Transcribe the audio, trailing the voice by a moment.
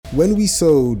When we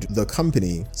sold the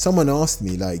company, someone asked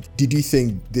me, like, did you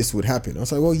think this would happen? I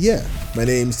was like, well, yeah. My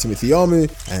name's Timothy ARMOO,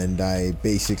 and I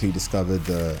basically discovered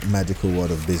the magical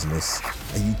world of business.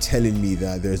 Are you telling me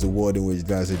that there's a world in which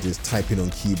guys are just typing on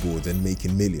keyboards and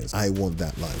making millions? I want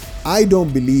that life. I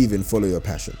don't believe in follow your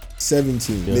passion.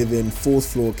 17, live in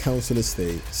 4th floor council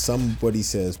estate. Somebody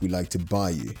says we like to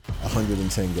buy you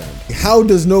 110 grand. How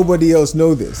does nobody else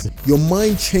know this? Your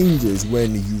mind changes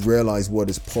when you realize what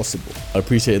is possible. I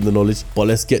appreciate the knowledge, but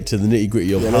let's get to the nitty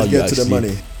gritty of how you get to the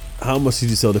money. How much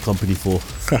did you sell the company for?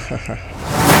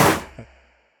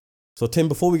 So Tim,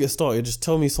 before we get started, just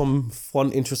tell me some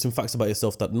fun, interesting facts about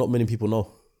yourself that not many people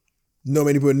know. Not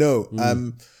many people know.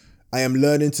 I am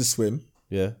learning to swim.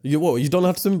 Yeah. You don't know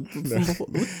how to swim before?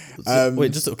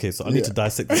 Wait, just okay. So I need to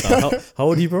dissect this down. How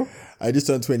old are you, bro? I just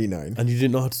turned 29. And you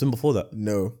didn't know how to swim before that?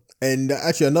 No. And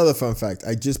actually, another fun fact: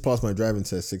 I just passed my driving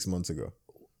test 6 months ago.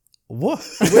 What?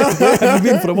 Where have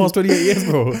you been for the past 28 years,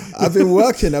 bro? I've been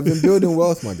working. I've been building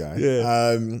wealth, my guy. Yeah.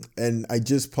 And I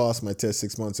just passed my test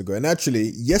 6 months ago. And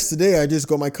actually, yesterday I just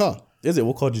got my car. Is it?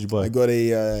 What car did you buy? I got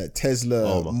a Tesla.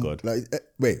 Oh my God.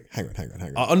 Wait, hang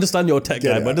on. I understand you're a tech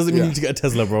guy, but it doesn't mean you need to get a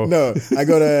Tesla, bro. No, I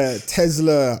got a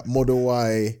Tesla Model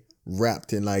Y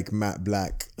wrapped in like matte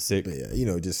black. Sick. But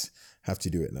yeah, just have to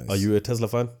do it nice. Are you a Tesla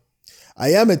fan?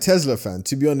 I am a Tesla fan.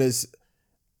 To be honest,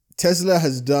 Tesla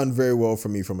has done very well for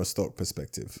me from a stock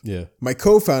perspective. Yeah. My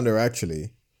co-founder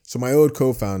my old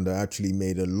co-founder actually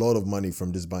made a lot of money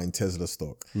from just buying Tesla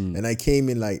stock. And I came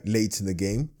in like late in the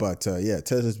game, but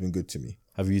Tesla's been good to me.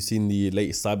 Have you seen the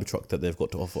latest Cybertruck that they've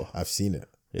got to offer? I've seen it.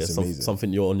 Yeah, it's amazing.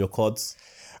 Something you're on your cards?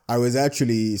 I was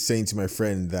actually saying to my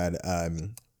friend that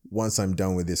once I'm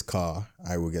done with this car,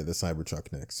 I will get the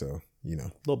Cybertruck next. So,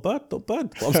 Not bad.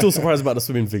 But I'm still surprised about the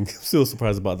swimming thing. I'm still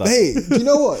surprised about that. Hey, you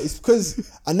know what? It's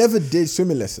because I never did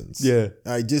swimming lessons. Yeah.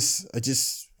 I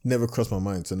just never crossed my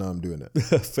mind. So now I'm doing it.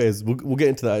 Fairs. We'll get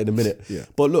into that in a minute. Yeah.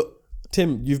 But look,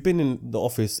 Tim, you've been in the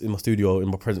office, in my studio, in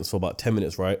my presence for about 10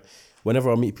 minutes, right?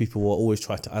 Whenever I meet people, I always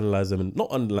try to analyze them, and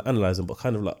not analyze them, but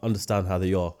kind of like understand how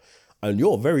they are. And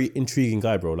you're a very intriguing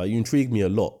guy, bro. Like, you intrigue me a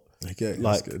lot. Okay,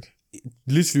 like, that's good.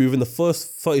 Literally within the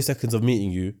first 30 seconds of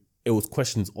meeting you, it was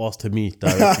questions asked to me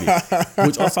directly,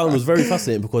 which I found was very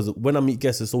fascinating, because when I meet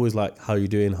guests, it's always like, how are you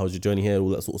doing? How's your journey here? All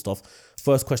that sort of stuff.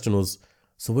 First question was,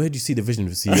 so where do you see the vision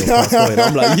of CEO class going?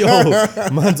 I'm like,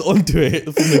 yo, man's onto it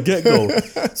from the get-go.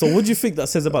 So what do you think that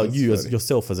says about you as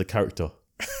yourself as a character?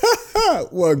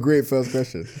 What a great first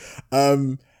question.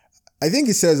 I think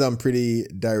it says I'm pretty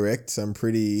direct. I'm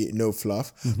pretty no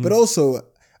fluff. But also,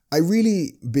 I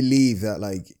really believe that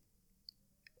like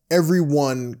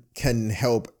everyone can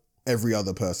help every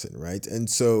other person, right? And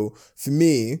so for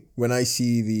me, when I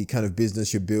see the kind of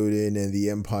business you're building and the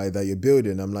empire that you're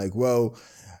building, I'm like, well,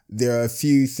 there are a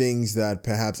few things that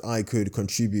perhaps I could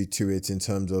contribute to it in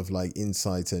terms of like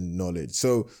insight and knowledge.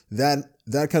 So that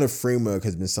kind of framework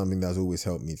has been something that's always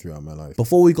helped me throughout my life.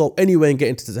 Before we go anywhere and get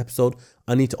into this episode,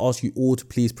 I need to ask you all to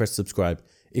please press subscribe.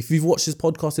 If you've watched this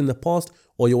podcast in the past,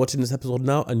 or you're watching this episode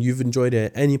now and you've enjoyed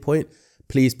it at any point,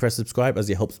 please press subscribe, as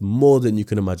it helps more than you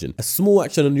can imagine. A small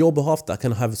action on your behalf that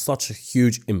can have such a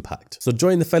huge impact. So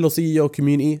join the fellow CEO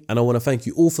community, and I want to thank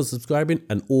you all for subscribing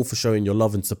and all for showing your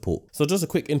love and support. So just a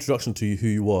quick introduction to you, who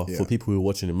you are, for people who are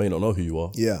watching and may not know who you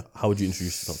are. Yeah. How would you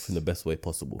introduce yourself in the best way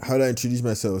possible? How do I introduce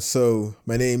myself? So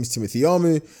my name's Timothy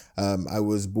ARMOO. I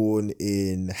was born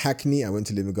in Hackney. I went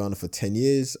to live in Ghana for 10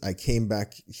 years. I came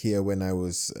back here when I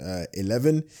was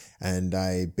 11, and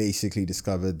I basically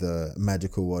discovered the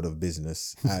magical world of business.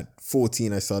 At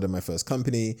 14, I started my first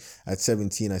company. At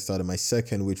 17, I started my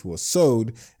second, which was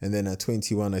sold. And then at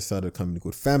 21, I started a company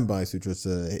called Fanbytes, which was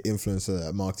an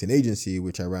influencer marketing agency,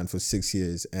 which I ran for 6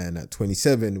 years. And at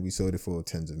 27, we sold it for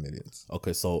tens of millions.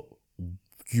 Okay, so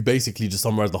you basically just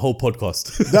summarized the whole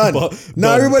podcast. Done.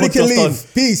 Now everybody can leave. Done.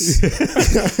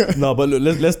 Peace. No, but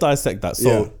look, let's dissect that.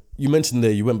 So you mentioned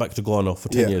there you went back to Ghana for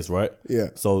 10 years, right? Yeah.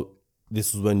 So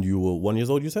this was when you were 1 year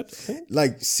old, you said?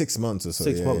 Like 6 months or so.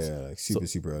 6 months. Yeah, like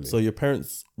super early. So your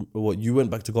parents, you went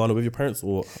back to Ghana with your parents,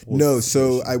 or? No,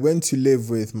 so I went to live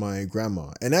with my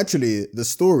grandma. And actually, the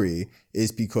story is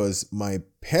because my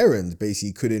parents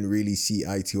basically couldn't really see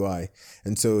eye to eye.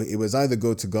 And so it was either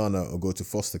go to Ghana or go to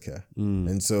foster care.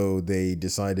 And so they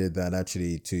decided that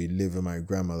actually to live with my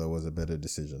grandmother was a better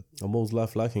decision. And what was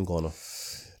life like in Ghana?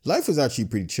 Life was actually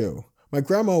pretty chill. My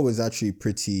grandma was actually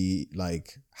pretty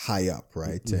like high up,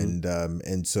 right?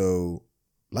 And so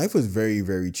life was very,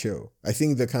 very chill. I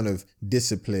think the kind of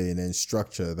discipline and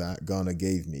structure that Ghana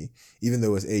gave me, even though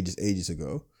it was ages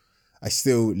ago, I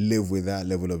still live with that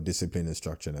level of discipline and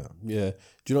structure now. Yeah.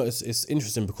 Do you know, it's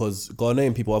interesting because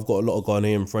Ghanaian people, I've got a lot of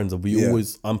Ghanaian friends, and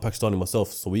I'm Pakistani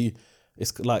myself, so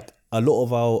it's like a lot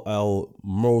of our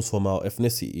morals from our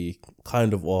ethnicity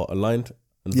kind of are aligned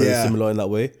and very similar in that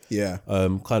way. Yeah.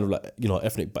 Kind of like,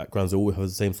 ethnic backgrounds, they all have the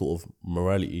same sort of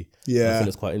morality. Yeah. I think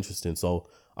it's quite interesting. So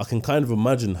I can kind of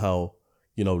imagine how,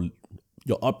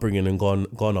 your upbringing in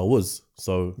Ghana was.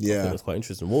 So I think that's quite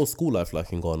interesting. What was school life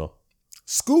like in Ghana?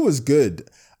 School was good.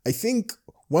 I think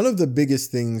one of the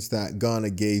biggest things that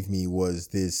Ghana gave me was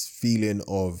this feeling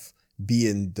of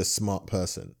being the smart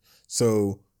person.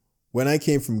 So when I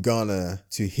came from Ghana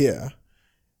to here,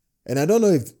 and I don't know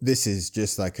if this is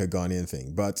just like a Ghanaian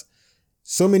thing, but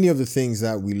so many of the things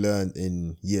that we learned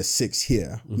in year 6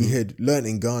 here, we had learned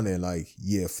in Ghana in like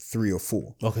year 3 or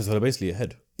 4. Okay, so they're basically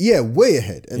ahead. Yeah, way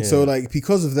ahead. And so like,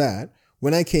 because of that,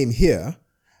 when I came here,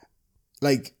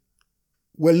 like,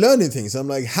 we're learning things. I'm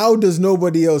like, how does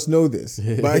nobody else know this?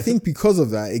 But I think because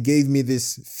of that, it gave me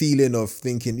this feeling of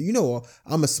thinking, you know what,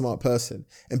 I'm a smart person.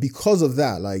 And because of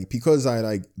that, like, because I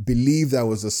like believed I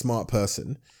was a smart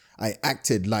person, I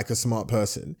acted like a smart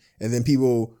person. And then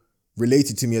people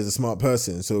related to me as a smart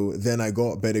person. So then I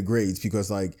got better grades because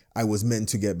like I was meant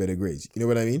to get better grades. You know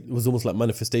what I mean? It was almost like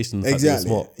manifestation. Exactly.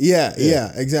 Smart. Yeah,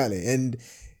 exactly. And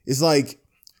it's like,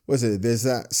 there's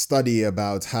that study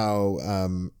about how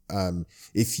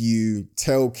if you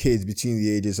tell kids between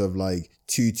the ages of like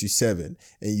 2 to 7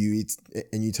 and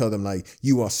you tell them like,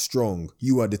 you are strong,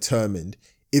 you are determined,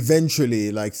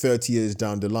 eventually like 30 years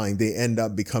down the line, they end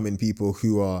up becoming people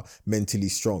who are mentally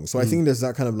strong. So I think there's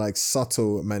that kind of like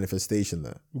subtle manifestation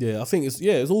there. Yeah, I think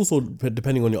it's also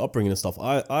depending on your upbringing and stuff.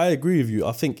 I agree with you.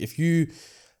 I think if you,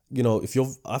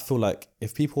 I feel like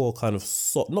if people are kind of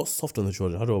not soft on the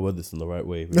children, how do I word this in the right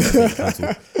way?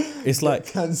 It's like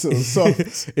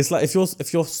soft. It's like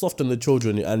if you're soft on the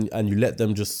children and you let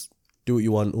them just do what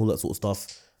you want, all that sort of stuff,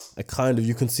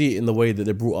 you can see it in the way that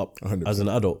they're brought up 100%. as an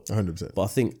adult. 100%. But I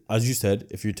think, as you said,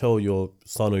 if you tell your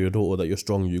son or your daughter that you're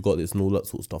strong, you got this and all that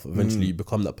sort of stuff, eventually you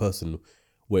become that person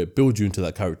where it builds you into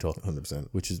that character. 100%.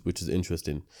 Which is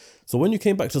interesting. So when you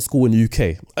came back to school in the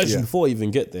UK, actually before I even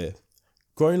get there,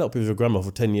 growing up with your grandma for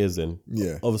 10 years then,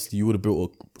 obviously you would have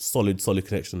built a solid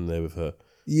connection there with her.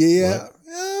 Yeah. Right?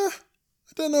 Yeah.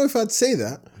 I don't know if I'd say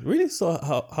that. Really? So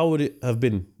how would it have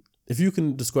been? If you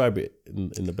can describe it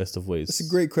in the best of ways. That's a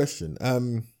great question.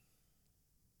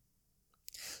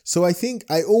 So I think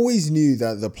I always knew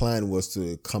that the plan was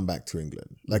to come back to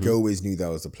England. Like I always knew that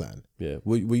was the plan. Yeah.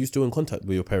 Were you still in contact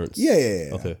with your parents?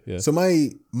 Yeah. Okay, yeah. So my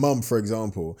mum, for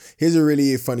example, here's a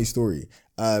really funny story.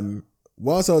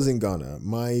 Whilst I was in Ghana,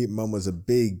 my mum was a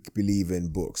big believer in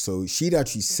books. So she'd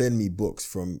actually send me books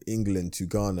from England to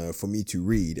Ghana for me to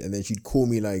read. And then she'd call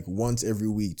me like once every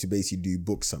week to basically do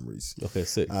book summaries. Okay,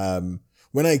 sick.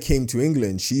 When I came to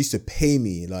England, she used to pay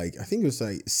me like, I think it was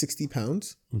like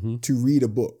 £60 to read a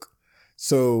book.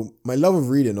 So my love of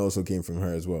reading also came from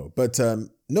her as well. But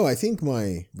no, I think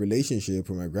my relationship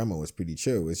with my grandma was pretty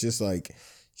chill. It's just like,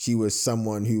 she was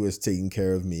someone who was taking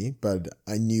care of me, but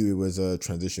I knew it was a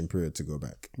transition period to go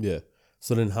back. Yeah.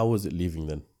 So then how was it leaving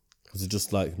then? Was it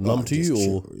just like numb to you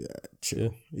or?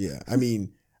 Chill. Yeah. I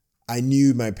mean, I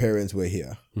knew my parents were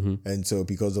here. And so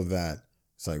because of that,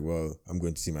 it's like, well, I'm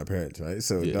going to see my parents, right?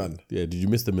 So done. Yeah. Did you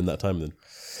miss them in that time then?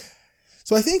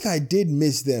 So I think I did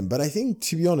miss them. But I think,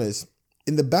 to be honest,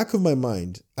 in the back of my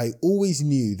mind, I always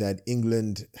knew that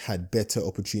England had better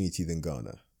opportunity than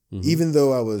Ghana. Even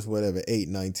though I was 8,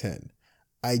 9, 10,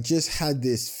 I just had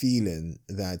this feeling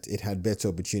that it had better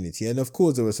opportunity. And of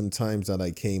course, there were some times that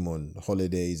I came on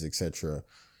holidays, etc.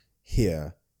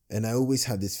 here. And I always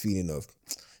had this feeling of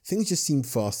things just seem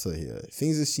faster here.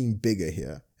 Things just seem bigger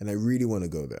here. And I really want to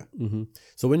go there.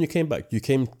 So when you came back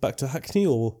to Hackney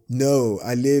or? No,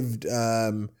 I lived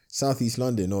Southeast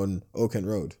London on Old Kent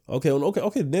Road.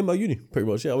 Okay, near my uni, pretty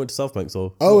much. Yeah, I went to South Bank,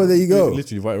 so. Oh, well, there you go.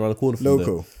 Literally right around the corner from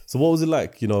Local. there. So what was it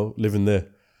like, living there?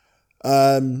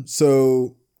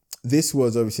 So this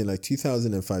was obviously in like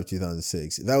 2005,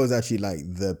 2006. That was actually like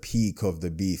the peak of the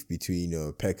beef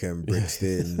between Peckham,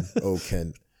 Brixton, Old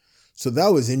Kent. So that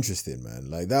was interesting,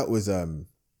 man. Like that was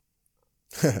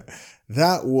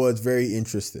that was very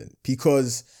interesting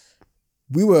because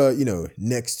we were,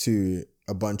 next to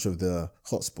a bunch of the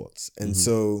hotspots. And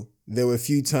so there were a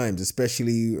few times,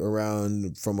 especially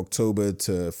around from October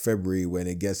to February when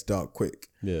it gets dark quick.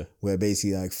 Yeah. Where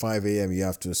basically like 5 a.m. you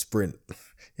have to sprint.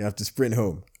 You have to sprint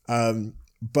home.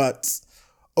 But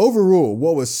overall,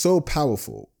 what was so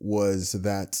powerful was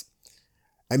that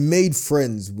I made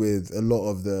friends with a lot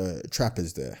of the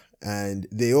trappers there. And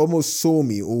they almost saw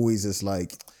me always as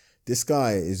like this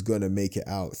guy is going to make it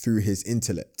out through his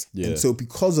intellect. Yeah. And so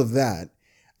because of that,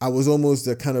 I was almost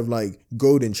a kind of like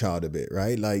golden child a bit,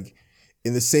 right? Like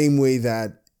in the same way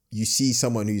that you see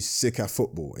someone who's sick at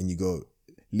football and you go,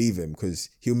 leave him because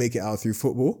he'll make it out through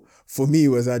football. For me, it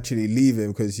was actually leave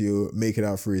him because he'll make it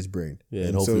out through his brain. Yeah,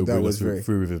 and hopefully that was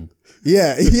through with him.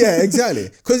 Yeah, exactly.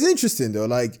 Because it's interesting though,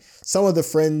 like some of the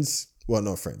friends, well,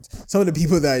 not friends, some of the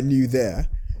people that I knew there,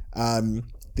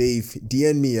 they've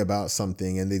DM'd me about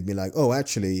something and they've been like, oh,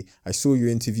 actually, I saw your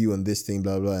interview on this thing,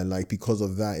 blah, blah, and like because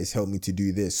of that, it's helped me to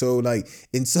do this. So like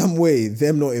in some way,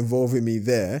 them not involving me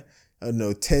there, I don't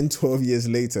know, 10, 12 years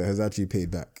later has actually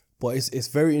paid back. But it's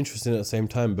very interesting at the same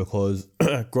time because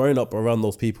growing up around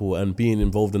those people and being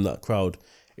involved in that crowd,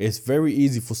 it's very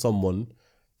easy for someone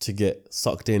to get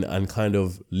sucked in and kind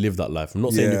of live that life. I'm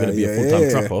not saying you're going to be a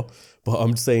full-time trapper, but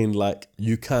I'm saying like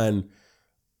you can,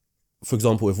 for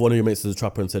example, if one of your mates is a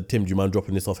trapper and said, Tim, do you mind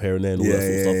dropping this off here and there and all that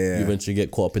sort of stuff, you eventually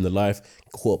get caught up in the life,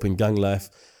 caught up in gang life.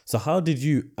 So how did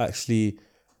you actually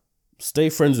stay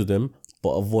friends with them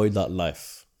but avoid that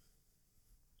life?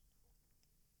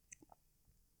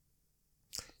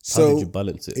 How did you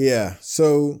balance it? Yeah.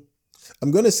 So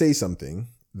I'm going to say something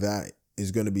that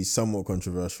is going to be somewhat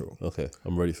controversial. Okay.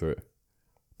 I'm ready for it.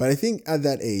 But I think at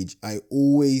that age, I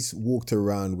always walked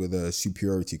around with a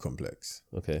superiority complex.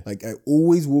 Okay. Like I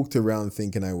always walked around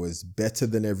thinking I was better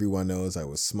than everyone else. I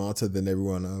was smarter than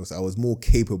everyone else. I was more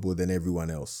capable than everyone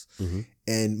else. Mm-hmm.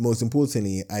 And most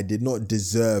importantly, I did not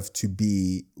deserve to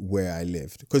be where I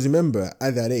lived. Because remember,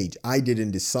 at that age, I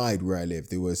didn't decide where I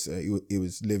lived. It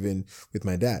was living with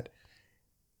my dad.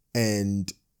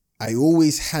 And I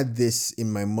always had this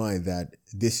in my mind that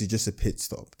this is just a pit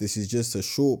stop. This is just a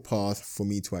short path for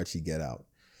me to actually get out.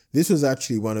 This was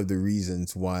actually one of the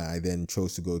reasons why I then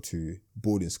chose to go to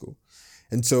boarding school.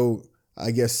 And so I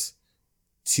guess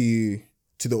to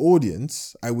the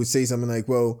audience, I would say something like,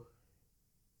 well,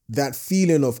 that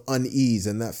feeling of unease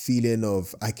and that feeling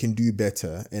of I can do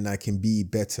better and I can be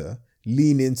better,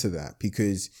 lean into that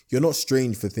because you're not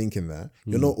strange for thinking that.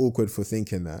 You're not awkward for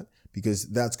thinking that. Because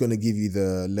that's going to give you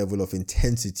the level of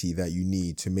intensity that you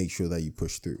need to make sure that you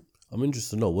push through. I'm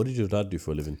interested to know, what did your dad do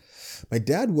for a living? My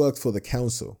dad worked for the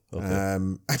council.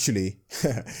 Okay. Actually,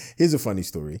 here's a funny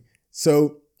story.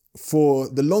 So for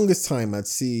the longest time, I'd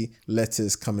see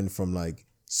letters coming from like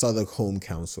Southwark Home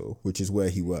Council, which is where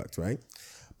he worked, right?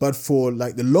 But for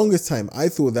like the longest time, I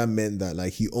thought that meant that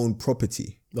like he owned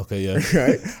property. Okay, yeah.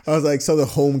 Right? I was like, Southwark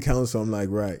Home Council. I'm like,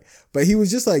 right. But he was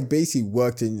just like basically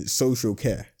worked in social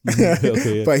care.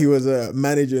 Okay, yeah. But he was a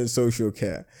manager in social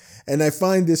care. And I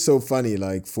find this so funny,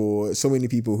 like for so many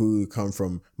people who come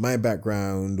from my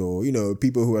background or, you know,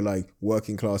 people who are like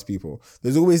working class people,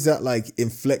 there's always that like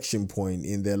inflection point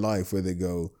in their life where they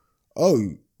go, oh,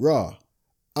 rah,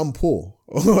 I'm poor.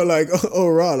 Or like, oh,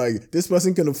 rah, like this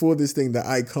person can afford this thing that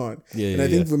I can't. And I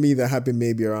think for me, that happened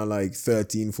maybe around like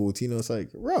 13, 14. I was like,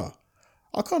 rah,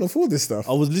 I can't afford this stuff.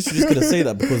 I was literally just going to say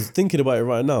that because thinking about it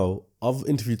right now, I've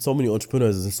interviewed so many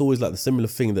entrepreneurs and it's always like the similar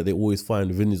thing that they always find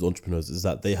within these entrepreneurs is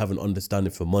that they have an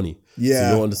understanding for money. Yeah.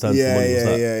 So your understanding for money was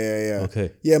that. Yeah.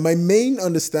 Okay. Yeah, my main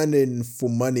understanding for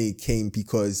money came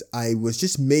because I was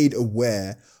just made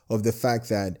aware of the fact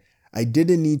that I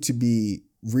didn't need to be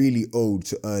really owed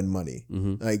to earn money.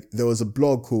 Mm-hmm. Like there was a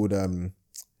blog called, and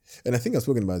I think I've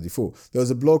spoken about it before. There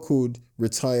was a blog called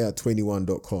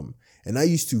retire21.com. And I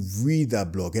used to read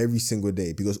that blog every single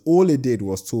day because all it did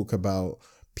was talk about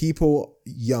people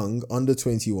young, under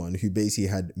 21, who basically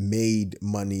had made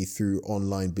money through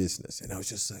online business. And I was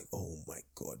just like, oh my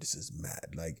God, this is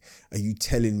mad. Like, are you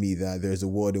telling me that there's a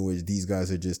world in which these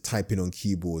guys are just typing on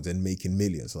keyboards and making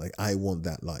millions? Like, I want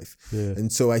that life. Yeah.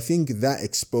 And so I think that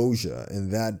exposure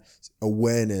and that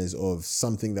awareness of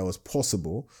something that was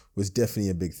possible was definitely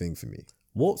a big thing for me.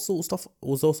 What sort of stuff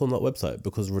was also on that website?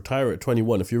 Because retire at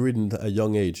 21, if you're reading at a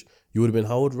young age, you would have been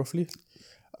how old roughly?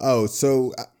 Oh,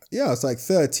 so yeah, it's like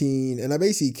 13. And I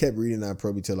basically kept reading that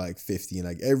probably to like 15.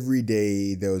 Like every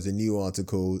day there was a new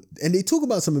article. And they talk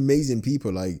about some amazing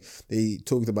people. Like they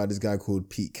talked about this guy called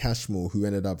Pete Cashmore who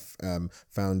ended up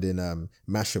founding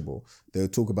Mashable. They'll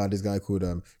talk about this guy called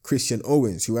Christian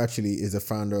Owens, who actually is the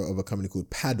founder of a company called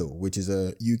Paddle, which is a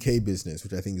UK business,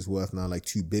 which I think is worth now like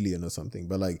 2 billion or something.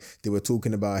 But like they were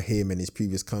talking about him and his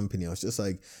previous company. I was just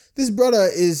like, this brother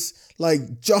is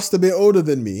like just a bit older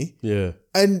than me. Yeah.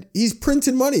 And he's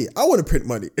printing money. I want to print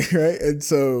money, right? And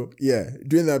so, yeah,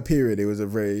 during that period, it was a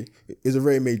very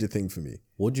major thing for me.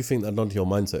 What do you think that done to your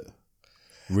mindset?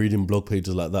 Reading blog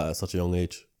pages like that at such a young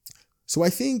age? So I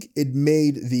think it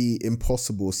made the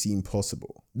impossible seem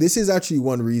possible. this is actually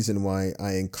one reason why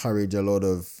I encourage a lot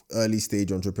of early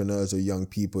stage entrepreneurs or young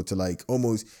people to like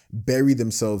almost bury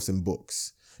themselves in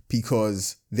books,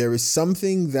 because there is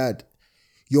something that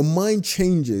your mind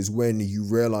changes when you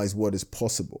realize what is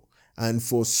possible. And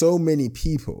for so many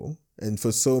people and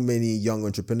for so many young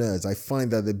entrepreneurs, I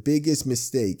find that the biggest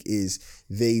mistake is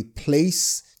they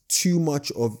place too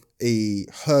much of a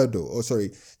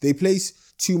they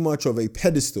place too much of a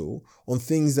pedestal on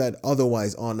things that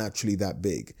otherwise aren't actually that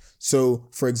big. So,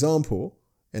 for example,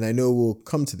 and I know we'll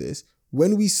come to this,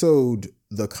 when we sold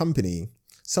the company,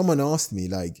 someone asked me,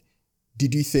 like,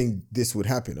 did you think this would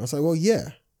happen? I was like, well, yeah.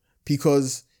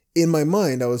 Because in my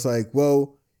mind, I was like,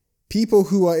 well, people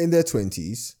who are in their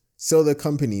 20s sell their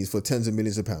companies for tens of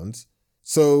millions of pounds.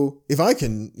 So if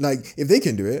they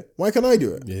can do it, why can't I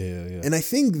do it? Yeah. And I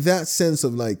think that sense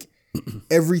of like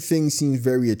everything seems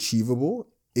very achievable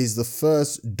is the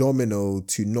first domino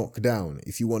to knock down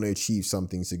if you want to achieve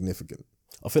something significant.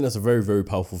 I think that's a very, very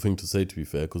powerful thing to say, to be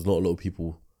fair, because not a lot of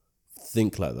people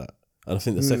think like that. And I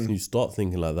think the second you start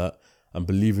thinking like that and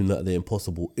believing that the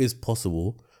impossible is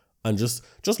possible, and just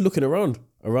looking around,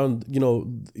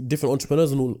 different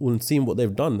entrepreneurs and seeing what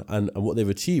they've done and what they've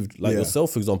achieved. Like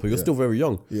yourself, for example, you're still very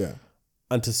young. Yeah.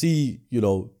 And to see,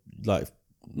 like,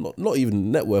 not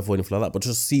even net worth or anything like that, but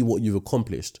just see what you've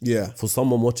accomplished. Yeah. For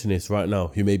someone watching this right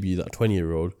now who may be that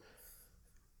 20-year-old,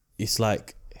 it's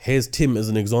like, here's Tim as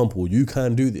an example. You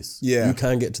can do this. Yeah. You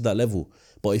can get to that level.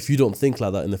 But if you don't think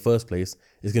like that in the first place,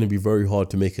 it's going to be very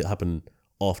hard to make it happen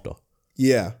after.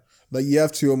 Yeah. Like you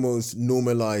have to almost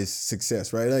normalize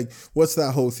success, right? Like what's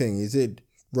that whole thing? Is it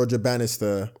Roger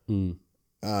Bannister? He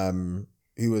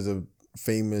was a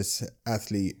famous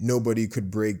athlete. Nobody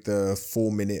could break the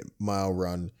 4-minute mile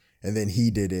run. And then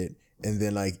he did it. And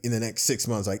then like in the next 6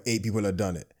 months, like 8 people had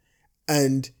done it.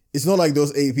 And it's not like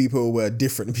those 8 people were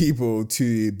different people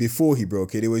to before he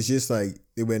broke it. It was just like,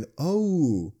 they went,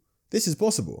 oh, this is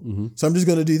possible. So I'm just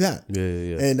going to do that.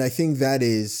 Yeah. And I think that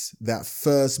is that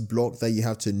first block that you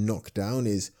have to knock down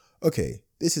is, okay,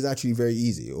 this is actually very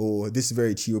easy, or this is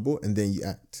very achievable. And then you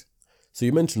act. So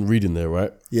you mentioned reading there,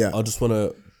 right? Yeah. I just want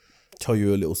to tell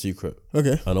you a little secret.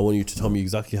 Okay. And I want you to tell me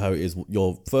exactly how it is.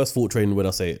 Your first thought training when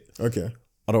I say it. Okay.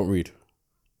 I don't read.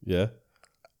 Yeah.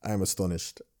 I'm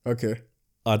astonished. Okay.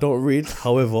 I don't read.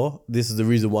 However, this is the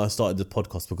reason why I started the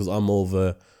podcast, because I'm more of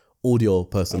a audio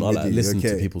person. I like listen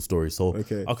to people's stories. So I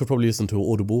could probably listen to an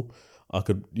Audible. I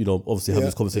could, obviously have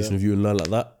this conversation with you and learn like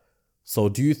that. So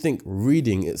do you think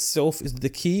reading itself is the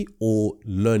key, or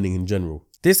learning in general?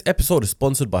 This episode is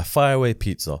sponsored by Fireaway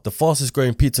Pizza, the fastest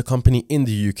growing pizza company in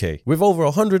the UK. With over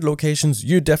 100 locations,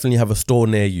 you definitely have a store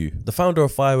near you. The founder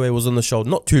of Fireaway was on the show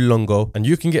not too long ago, and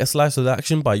you can get a slice of the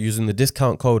action by using the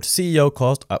discount code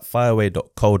CEOcast at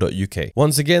fireaway.co.uk.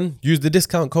 Once again, use the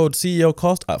discount code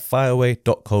CEOcast at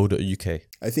fireaway.co.uk.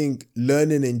 I think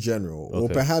learning in general, or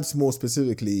perhaps more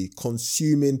specifically,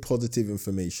 consuming positive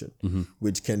information,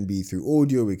 which can be through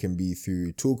audio, it can be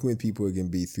through talking with people, it can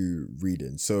be through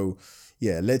reading. So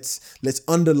yeah, let's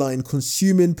underline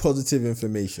consuming positive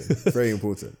information. Very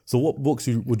important. So what books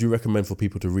would you recommend for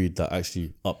people to read that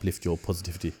actually uplift your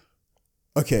positivity?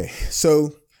 Okay,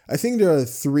 so I think there are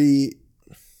 3.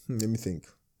 Let me think.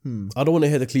 I don't want to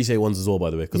hear the cliche ones as well,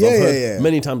 by the way, because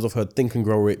many times I've heard Think and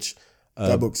Grow Rich.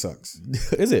 That book sucks.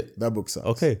 Is it? That book sucks.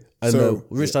 Okay. And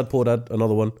Rich Dad Poor Dad,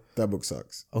 another one. That book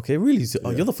sucks. Okay, really? So,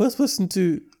 you're the first person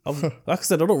to... like I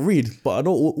said, I don't read, but I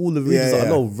know all the readers that I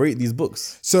know rate these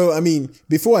books. So, I mean,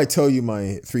 before I tell you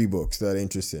my 3 books that are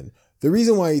interesting, the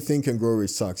reason why Think and Grow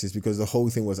Rich sucks is because the whole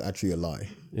thing was actually a lie.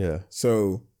 Yeah.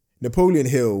 So, Napoleon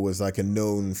Hill was like a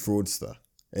known fraudster,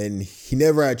 and he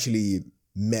never actually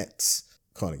met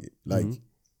Carnegie. Like,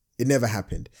 it never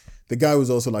happened. The guy was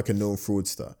also like a known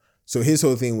fraudster. So his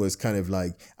whole thing was kind of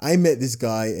like, I met this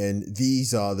guy and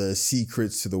these are the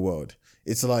secrets to the world.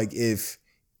 It's like if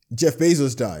Jeff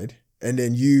Bezos died and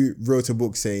then you wrote a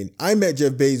book saying, I met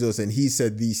Jeff Bezos and he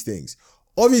said these things.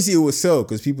 Obviously it will sell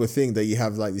because people think that you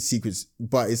have like the secrets,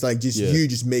 but it's like just you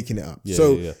just making it up.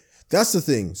 That's the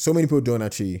thing. So many people don't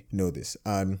actually know this.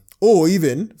 Or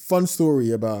even fun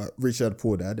story about Rich Dad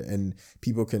Poor Dad, and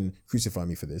people can crucify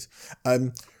me for this.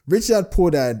 Rich Dad Poor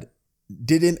Dad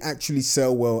didn't actually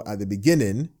sell well at the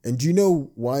beginning. And do you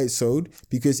know why it sold?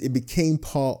 Because it became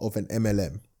part of an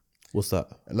MLM. What's that?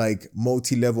 Like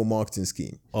multi-level marketing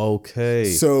scheme. Okay.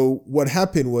 So what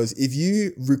happened was if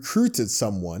you recruited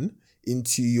someone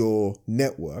into your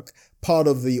network, part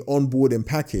of the onboarding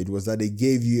package was that they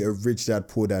gave you a Rich Dad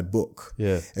Poor Dad book.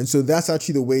 Yeah. And so that's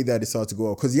actually the way that it started to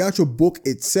go out. Because the actual book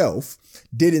itself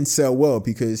didn't sell well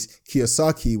because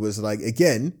Kiyosaki was like,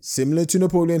 again, similar to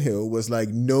Napoleon Hill, was like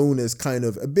known as kind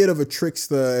of a bit of a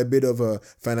trickster, a bit of a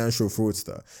financial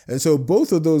fraudster. And so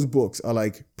both of those books are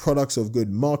like products of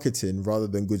good marketing rather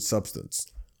than good substance.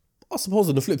 I suppose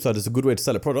on the flip side, it's a good way to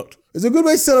sell a product. It's a good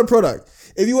way to sell a product.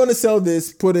 If you want to sell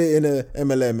this, put it in a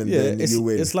MLM and then you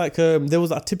win. It's like there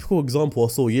was a typical example I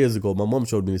saw years ago. My mom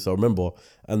showed me this, I remember,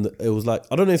 and it was like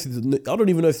I don't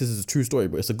even know if this is a true story,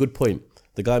 but it's a good point.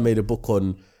 The guy made a book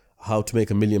on how to make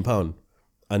 £1 million,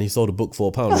 and he sold a book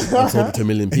for £1 and sold it to 1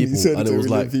 million people, and it was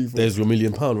like, there's your £1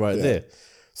 million right there.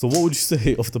 So what would you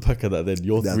say off the back of that then?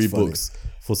 Your That's 3 funny. Books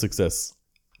for success.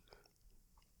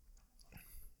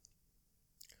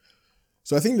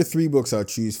 So I think the 3 books I'll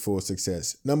choose for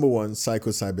success. Number 1,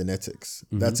 Psycho-Cybernetics.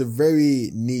 That's a very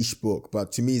niche book,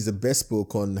 but to me is the best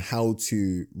book on how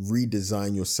to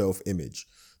redesign your self-image.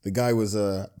 The guy was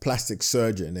a plastic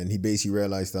surgeon and he basically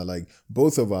realized that like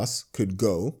both of us could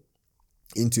go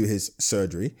into his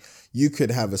surgery. You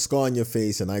could have a scar on your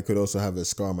face and I could also have a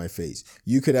scar on my face.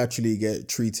 You could actually get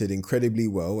treated incredibly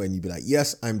well and you'd be like,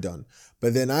 yes, I'm done.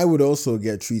 But then I would also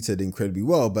get treated incredibly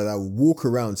well, but I would walk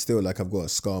around still like I've got a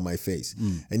scar on my face.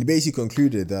 And he basically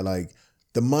concluded that like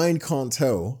the mind can't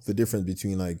tell the difference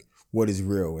between like what is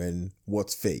real and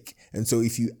what's fake. And so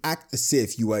if you act as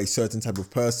if you are a certain type of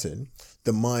person,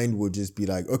 the mind will just be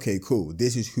like, okay, cool,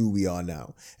 this is who we are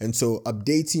now. And so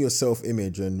updating your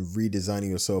self-image and redesigning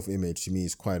your self-image to me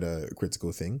is quite a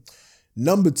critical thing.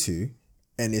 Number 2,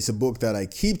 and it's a book that I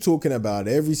keep talking about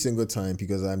every single time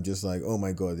because I'm just like, oh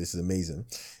my God, this is amazing.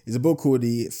 It's a book called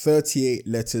The 38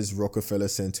 Letters Rockefeller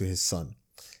Sent to His Son.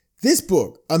 This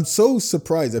book, I'm so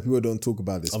surprised that people don't talk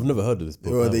about this. I've never heard of this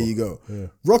book. Well, there you go. Yeah.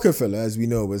 Rockefeller, as we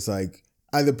know, was like,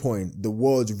 at the point, the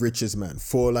world's richest man.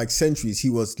 For like centuries, he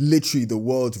was literally the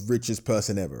world's richest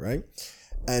person ever, right?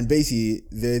 And basically,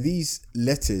 there are these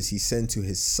letters he sent to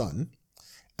his son,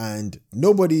 and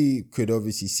nobody could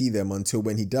obviously see them until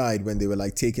when he died, when they were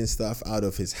like taking stuff out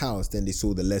of his house, then they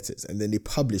saw the letters, and then they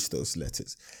published those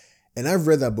letters. And I've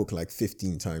read that book like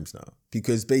 15 times now,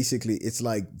 because basically it's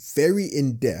like very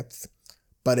in-depth,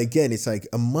 but again, it's like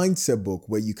a mindset book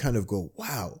where you kind of go,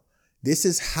 wow, this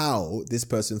is how this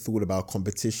person thought about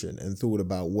competition and thought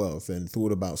about wealth and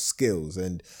thought about skills.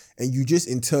 And you just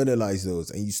internalize those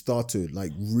and you start to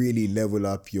like really level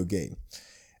up your game.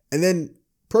 And then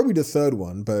probably the third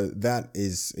one, but that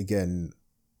is, again,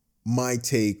 my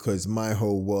take, because my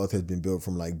whole wealth has been built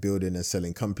from like building and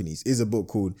selling companies, is a book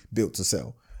called Built to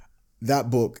Sell. That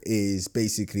book is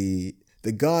basically,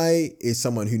 the guy is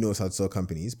someone who knows how to sell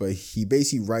companies, but he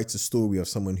basically writes a story of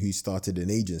someone who started an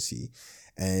agency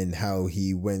and how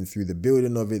he went through the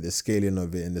building of it, the scaling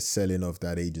of it, and the selling of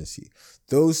that agency.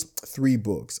 Those 3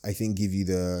 books, I think, give you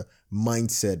the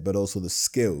mindset, but also the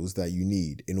skills that you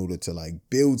need in order to like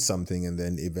build something and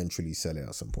then eventually sell it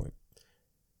at some point.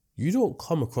 You don't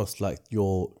come across like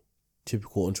your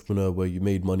typical entrepreneur where you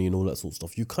made money and all that sort of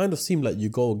stuff. You kind of seem like you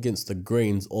go against the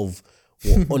grains of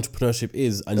what entrepreneurship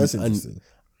is, and That's interesting.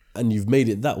 And you've made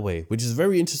it that way, which is a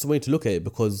very interesting way to look at it,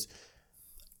 because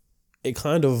it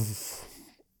kind of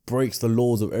breaks the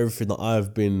laws of everything that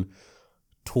I've been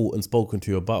taught and spoken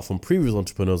to you about from previous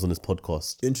entrepreneurs on this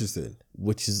podcast. Interesting.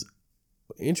 Which is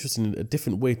interesting, a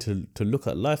different way to look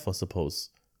at life, I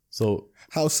suppose. So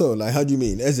how so? Like, how do you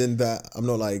mean? As in that I'm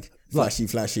not like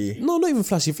flashy. No, not even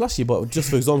flashy, but just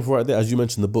for example, right there, as you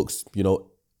mentioned, the books, you know,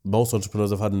 most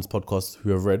entrepreneurs I've had in this podcast who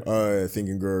have read, Think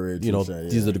and Grow Rich, you know,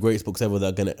 these are the greatest books ever that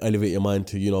are going to elevate your mind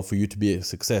to, you know, for you to be a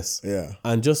success. Yeah.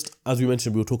 And just as we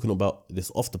mentioned, we were talking about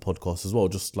this off the podcast as well,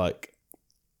 just like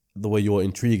the way you're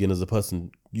intriguing as a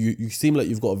person. You seem like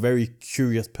you've got a very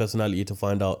curious personality to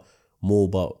find out more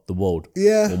about the world.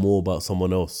 Yeah. Or more about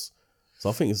someone else. So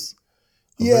I think it's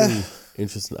a very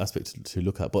interesting aspect to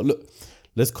look at. But look,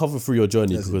 let's cover through your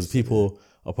journey, because people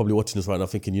are probably watching this right now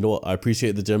thinking, you know what, I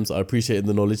appreciate the gems, I appreciate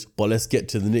the knowledge, but let's get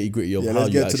to the nitty gritty of how let's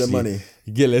you get actually... to the money.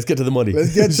 Yeah, let's get to the money.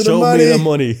 Let's get to the Show money. me the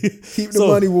money. Keep the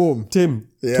money warm. Tim,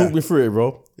 talk me through it,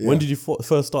 bro. Yeah. When did you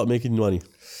first start making money?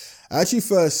 I actually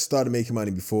first started making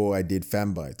money before I did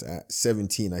Fanbyte. At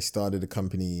 17, I started a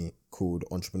company called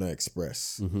Entrepreneur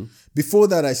Express. Mm-hmm. Before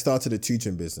that, I started a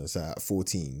tutoring business at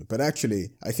 14. But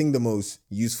actually, I think the most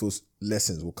useful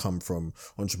lessons will come from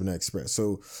Entrepreneur Express.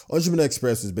 So Entrepreneur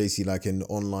Express was basically like an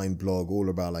online blog all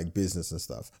about like business and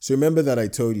stuff. So remember that I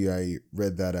told you I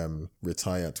read that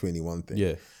Retire at 21 thing?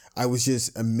 Yeah. I was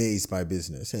just amazed by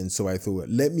business. And so I thought,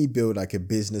 let me build like a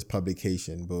business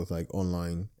publication, both like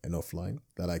online and offline,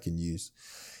 that I can use.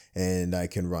 And I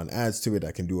can run ads to it.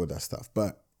 I can do all that stuff.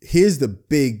 But here's the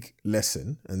big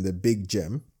lesson and the big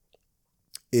gem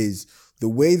is the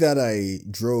way that I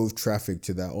drove traffic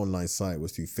to that online site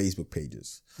was through Facebook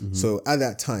pages. So at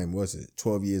that time, was it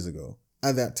 12 years ago?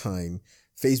 At that time,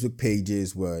 Facebook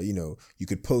pages were, you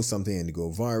could post something and it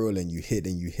go viral and you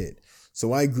hit.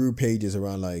 So I grew pages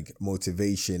around like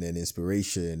motivation and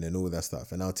inspiration and all that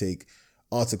stuff. And I'll take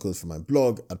articles from my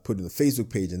blog, I'd put in the Facebook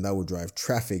page, and that would drive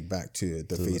traffic back to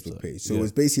the Facebook page. So it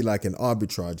was basically like an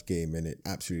arbitrage game, and it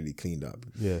absolutely cleaned up.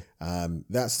 Yeah.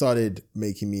 That started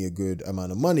making me a good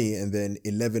amount of money. And then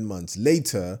 11 months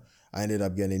later, I ended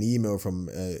up getting an email from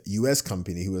a US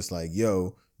company who was like,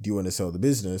 yo, do you want to sell the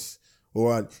business?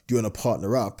 Or do you want to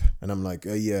partner up? And I'm like,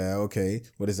 yeah, okay.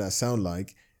 What does that sound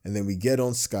like? And then we get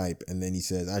on Skype, and then he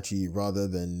says, actually, rather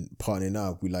than partnering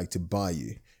up, we'd like to buy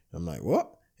you. I'm like, what?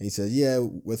 And he says, yeah,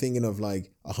 we're thinking of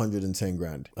like 110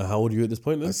 grand. How old are you at this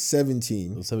point then?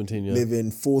 17. 17, yeah. Live in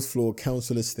 4th floor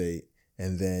council estate.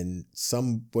 And then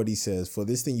somebody says, for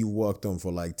this thing you worked on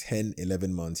for like 10,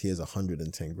 11 months, here's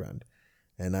 110 grand.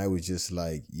 And I was just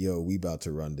like, yo, we about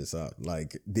to run this up.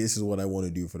 Like, this is what I want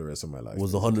to do for the rest of my life.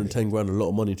 Was 110 grand a lot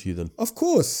of money to you then? Of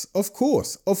course.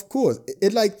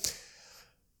 It like,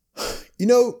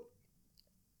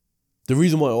 the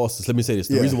reason why I asked this, let me say this.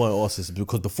 The reason why I asked this is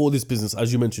because before this business,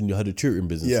 as you mentioned, you had a tutoring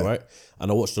business, right?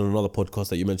 And I watched on another podcast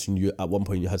that you mentioned at one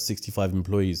point you had 65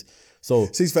 employees. So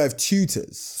 65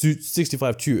 tutors.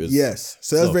 65 tutors. Yes.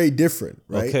 So that's very different,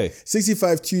 right? Okay.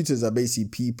 65 tutors are basically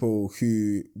people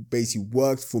who basically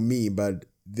worked for me, but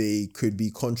they could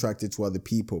be contracted to other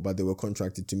people, but they were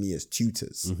contracted to me as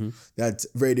tutors. That's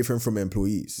very different from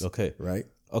employees. Okay. Right?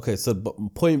 Okay. So but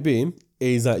point being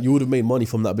is that you would have made money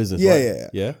from that business, yeah, right?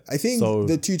 Yeah. I think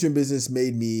the tutoring business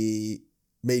made me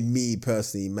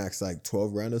personally max like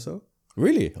 12 grand or so.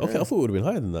 Really? Okay. I thought it would have been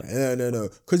higher than that. No.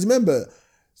 Because remember,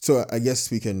 so I guess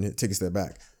we can take a step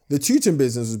back. The tutoring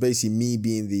business was basically me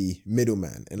being the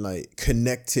middleman and like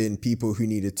connecting people who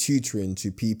needed tutoring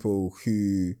to people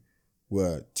who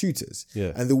were tutors.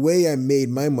 Yeah. And the way I made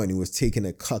my money was taking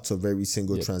a cut of every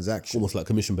single transaction. Almost like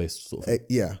commission based sort of thing.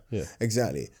 Yeah,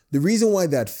 exactly. The reason why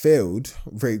that failed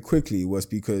very quickly was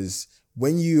because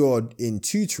when you are in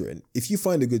tutoring, if you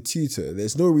find a good tutor,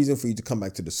 there's no reason for you to come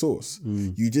back to the source.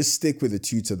 You just stick with the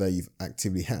tutor that you've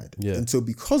actively had. Yeah. And so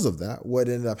because of that, what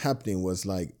ended up happening was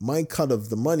like my cut of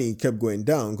the money kept going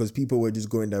down because people were just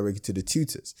going directly to the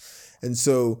tutors. And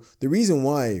so the reason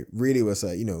why really was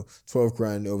like, 12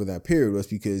 grand over that period was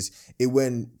because it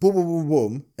went boom, boom, boom,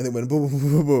 boom, and then went boom, boom,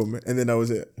 boom, boom, boom, and then that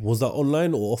was it. Was that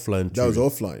online or offline? That was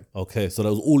offline. Okay, so that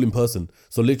was all in person.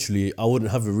 So literally, I wouldn't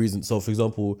have a reason. So for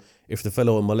example, if the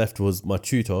fellow on my left was my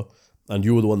tutor and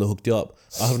you were the one that hooked it up,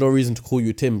 I have no reason to call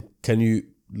you, Tim, can you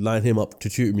line him up to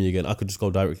tutor me again? I could just go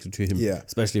directly to him,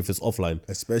 especially if it's offline.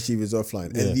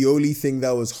 And the only thing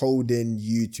that was holding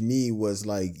you to me was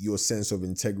like your sense of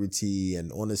integrity and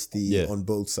honesty on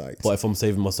both sides. But if I'm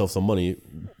saving myself some money,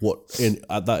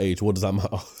 at that age, what does that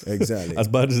matter? Exactly. As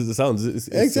bad as it sounds,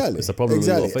 it's a problem.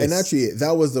 Exactly. And actually,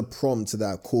 that was the prompt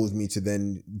that caused me to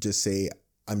then just say,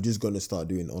 I'm just going to start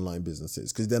doing online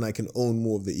businesses because then I can own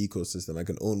more of the ecosystem. I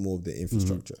can own more of the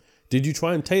infrastructure. Did you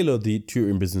try and tailor the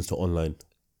tutoring business to online?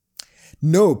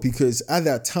 No, because at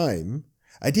that time,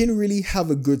 I didn't really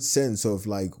have a good sense of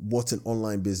like what an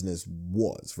online business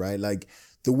was, right? Like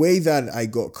the way that I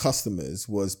got customers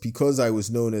was because I was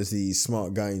known as the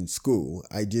smart guy in school.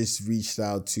 I just reached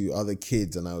out to other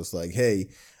kids and I was like, hey,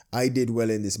 I did well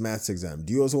in this maths exam.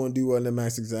 Do you also want to do well in the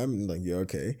maths exam? And like, yeah,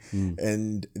 okay.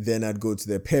 And then I'd go to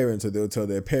their parents or they'll tell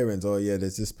their parents, oh yeah,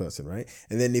 there's this person, right?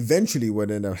 And then eventually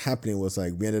what ended up happening was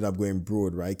like, we ended up going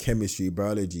broad, right? Chemistry,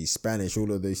 biology, Spanish,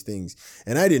 all of those things.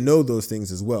 And I didn't know those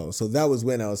things as well. So that was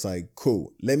when I was like,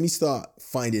 cool, let me start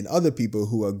finding other people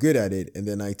who are good at it. And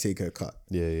then I take a cut.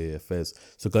 Yeah, fairs.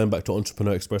 So going back to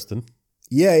Entrepreneur Express then?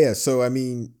 Yeah. So,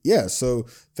 so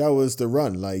that was the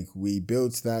run. Like we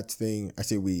built that thing. I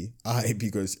say I,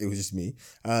 because it was just me.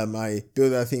 I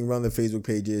built that thing, run the Facebook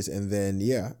pages. And then,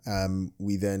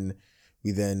 we then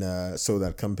sold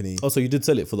that company. Oh, so you did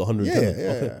sell it for the 110?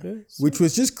 Yeah. Which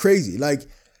was just crazy. Like,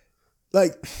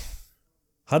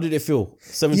 how did it feel?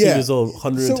 17 years old,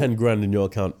 110 grand in your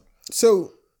account.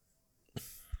 So,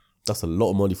 that's a lot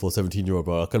of money for a 17-year-old,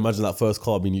 bro. I can imagine that first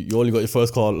car. I mean, you only got your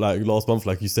first car like last month,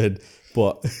 like you said,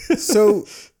 but... So,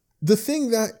 the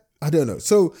thing that... I don't know.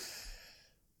 So,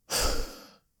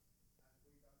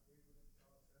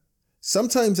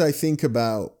 sometimes I think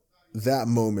about that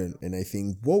moment and I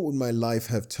think, what would my life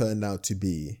have turned out to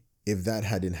be if that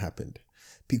hadn't happened?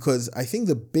 Because I think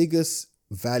the biggest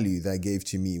value that gave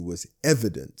to me was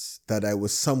evidence that I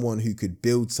was someone who could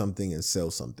build something and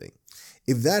sell something.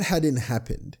 If that hadn't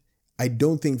happened, I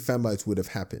don't think Fanbytes would have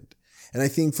happened. And I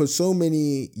think for so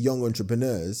many young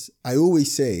entrepreneurs, I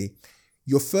always say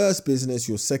your first business,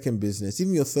 your second business,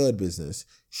 even your third business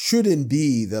shouldn't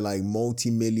be the like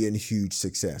multi-million huge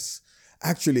success.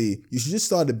 Actually, you should just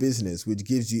start a business which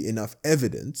gives you enough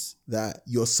evidence that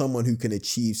you're someone who can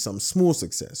achieve some small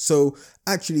success. So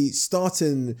actually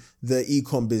starting the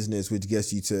e-com business, which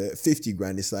gets you to 50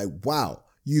 grand, it's like, wow,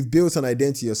 you've built an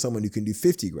identity of someone who can do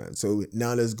 50 grand. So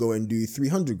now let's go and do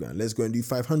 300 grand. Let's go and do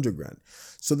 500 grand.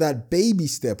 So that baby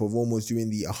step of almost doing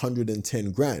the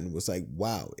 110 grand was like,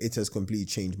 wow, it has completely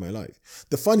changed my life.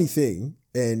 The funny thing,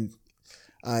 and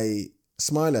I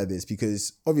smile at this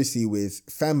because obviously with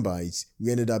Fanbytes,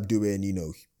 we ended up doing,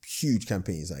 huge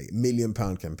campaigns, like £1 million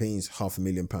campaigns,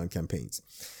 £500,000 campaigns.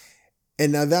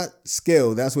 And now that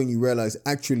scale, that's when you realize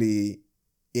actually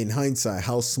in hindsight,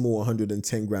 how small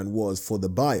 110 grand was for the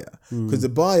buyer. Because the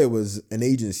buyer was an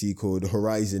agency called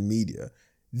Horizon Media.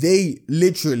 They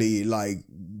literally like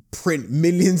print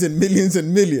millions and millions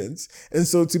and millions. And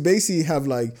so to basically have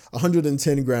like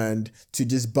 110 grand to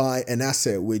just buy an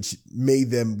asset, which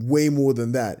made them way more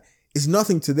than that, is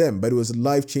nothing to them, but it was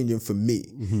life-changing for me.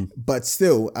 But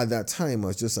still, at that time, I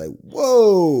was just like,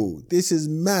 whoa, this is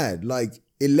mad. Like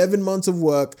 11 months of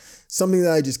work, something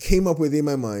that I just came up with in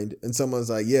my mind, and someone's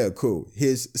like, yeah, cool,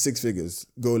 here's 6 figures,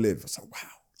 go live. I was like,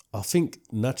 wow. I think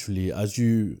naturally, as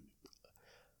you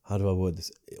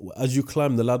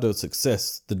climb the ladder of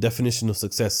success, the definition of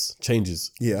success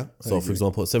changes. Yeah. So for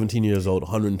example, at 17 years old,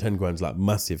 110 grand is like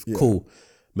massive, cool.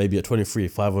 Maybe at 23,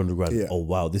 500 grand. Yeah. Oh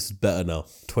wow, this is better now.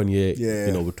 28,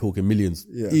 we're talking millions.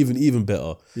 Yeah. Even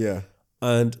better. Yeah.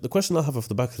 And the question I have off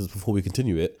the back of this before we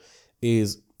continue it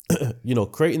is,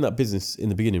 creating that business in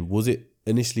the beginning, was it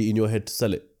initially in your head to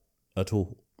sell it at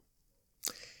all?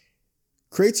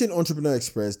 Creating Entrepreneur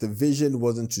Express, the vision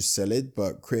wasn't to sell it,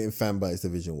 but creating Fanbytes, the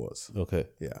vision was. Okay.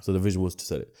 Yeah. So the vision was to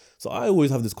sell it. So I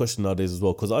always have this question nowadays as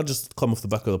well, because I just come off the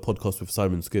back of the podcast with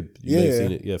Simon Skibb. You may have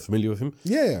seen it. Yeah, familiar with him?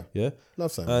 Yeah. Yeah.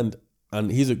 Love Simon.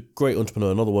 And he's a great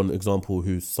entrepreneur. Another one example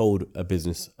who sold a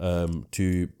business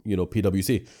to,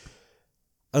 PwC.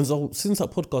 And so since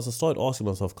that podcast, I started asking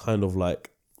myself kind of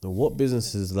like, what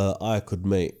businesses that I could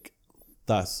make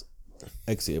that's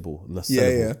exitable and that's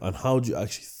sellable, and how do you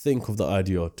actually think of the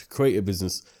idea to create a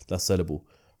business that's sellable?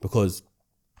 Because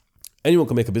anyone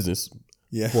can make a business,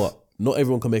 but not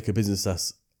everyone can make a business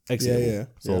that's exitable.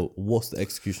 So what's the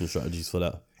execution strategies for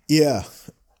that? Yeah.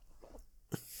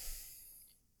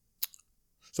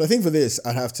 So I think for this,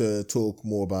 I'd have to talk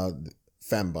more about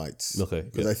Fanbytes. Okay.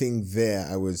 Because I think there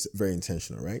I was very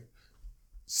intentional, right?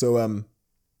 So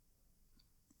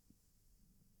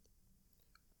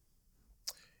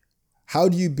how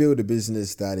do you build a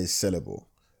business that is sellable?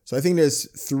 So I think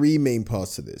there's 3 main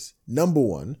parts to this. Number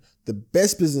 1, the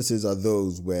best businesses are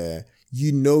those where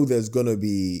there's going to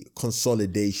be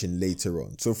consolidation later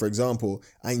on. So for example,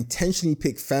 I intentionally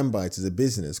picked Fanbytes as a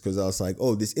business because I was like,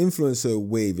 oh, this influencer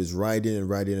wave is riding and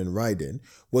riding and riding.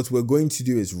 What we're going to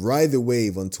do is ride the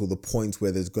wave until the point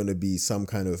where there's going to be some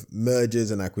kind of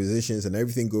mergers and acquisitions and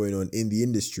everything going on in the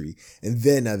industry. And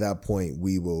then at that point,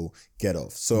 we will get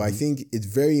off. So I think it's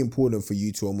very important for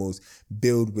you to almost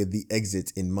build with the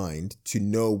exit in mind to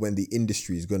know when the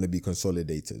industry is going to be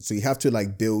consolidated. So you have to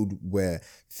like build where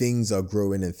things are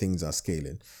growing and things are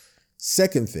scaling.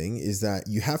 Second thing is that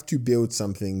you have to build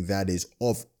something that is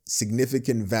of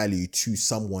significant value to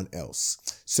someone else.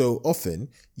 So often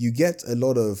you get a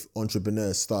lot of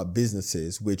entrepreneurs start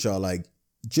businesses which are like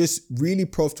just really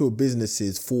profitable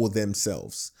businesses for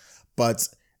themselves. But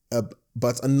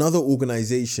another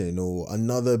organization or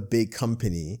another big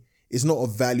company is not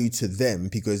of value to them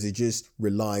because it just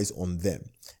relies on them.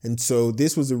 And so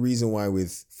this was the reason why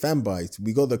with Fanbytes,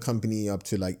 we got the company up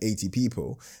to like 80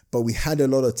 people, but we had a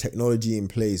lot of technology in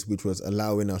place, which was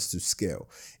allowing us to scale.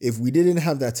 If we didn't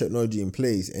have that technology in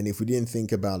place, and if we didn't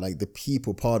think about like the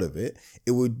people part of it,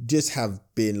 it would just have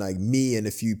been like me and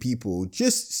a few people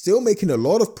just still making a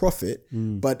lot of profit,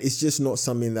 but it's just not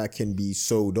something that can be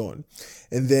sold on.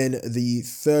 And then the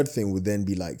third thing would then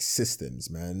be like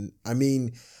systems, man. I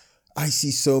mean, I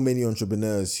see so many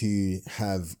entrepreneurs who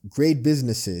have great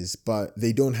businesses, but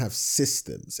they don't have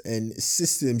systems. And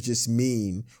systems just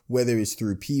mean whether it's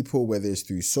through people, whether it's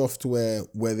through software,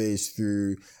 whether it's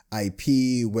through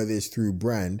IP, whether it's through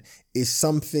brand, is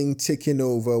something ticking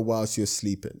over whilst you're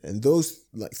sleeping. And those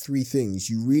like 3 things,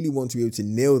 you really want to be able to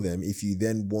nail them if you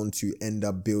then want to end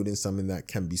up building something that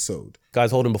can be sold.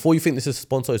 Guys, hold on. Before you think this is a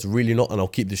sponsor, it's really not, and I'll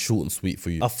keep this short and sweet for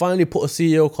you. I finally put a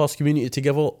CEO Cast community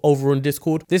together over on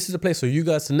Discord. This is a place for you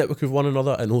guys to network with one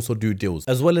another and also do deals.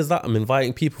 As well as that, I'm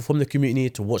inviting people from the community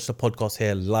to watch the podcast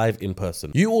here live in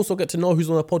person. You also get to know who's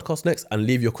on the podcast next and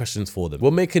leave your questions for them.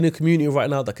 We're making a community right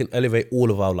now that can elevate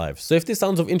all of our lives. So if this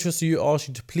sounds of interest to you, I ask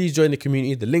you to please join the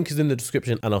community. The link is in the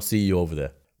description and I'll see you over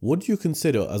there. What do you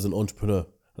consider as an entrepreneur?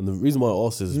 And the reason why I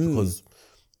ask this is because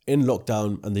in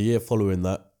lockdown and the year following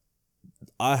that,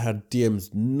 I had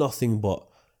DMs nothing but,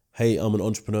 hey, I'm an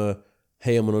entrepreneur.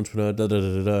 Hey, I'm an entrepreneur. Da, da,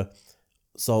 da, da, da.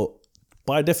 So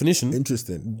by definition,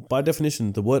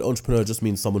 the word entrepreneur just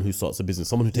means someone who starts a business,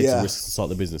 someone who takes a risk to start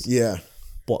the business. Yeah.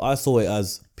 But I saw it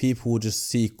as people just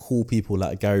see cool people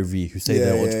like Gary Vee who say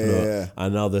they're an entrepreneur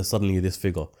and now they're suddenly this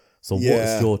figure. So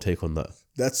what's your take on that?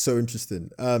 That's so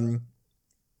interesting.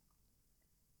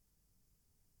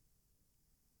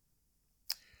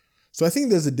 So I think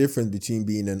there's a difference between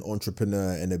being an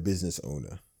entrepreneur and a business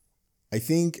owner. I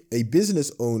think a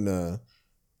business owner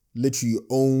literally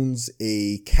owns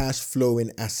a cash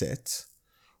flowing asset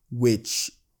which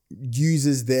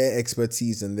uses their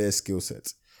expertise and their skill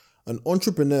sets. An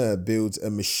entrepreneur builds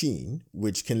a machine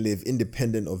which can live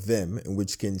independent of them and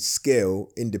which can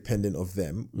scale independent of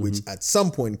them, which at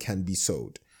some point can be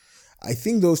sold. I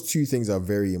think those 2 things are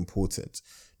very important.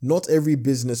 Not every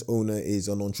business owner is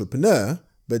an entrepreneur,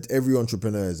 but every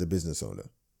entrepreneur is a business owner.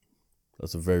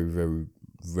 That's a very, very,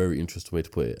 very interesting way to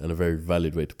put it and a very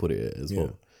valid way to put it as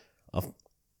well.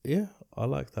 I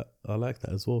like that. I like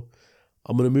that as well.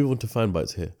 I'm going to move on to fan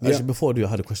bites here. Actually, before I do, I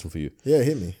had a question for you. Yeah,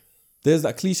 hit me. There's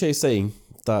that cliche saying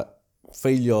that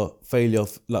failure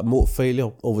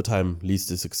over time leads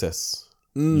to success.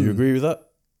 You agree with that?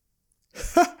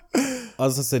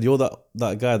 As I said, you're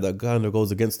that guy that kind of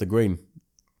goes against the grain.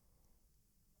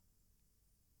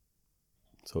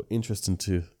 So interesting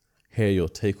to hear your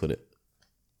take on it.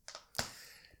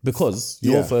 Because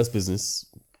your first business,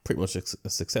 pretty much a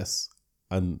success.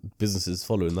 And businesses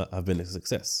following that have been a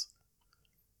success.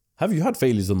 Have you had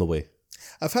failures on the way?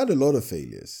 I've had a lot of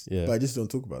failures, but I just don't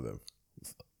talk about them.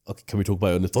 Okay, can we talk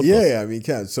about it on this podcast? Yeah, I mean,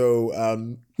 can. So,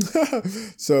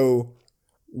 so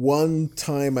one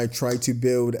time I tried to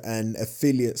build an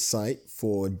affiliate site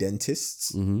for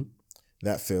dentists.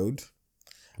 That failed.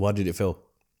 Why did it fail?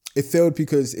 It failed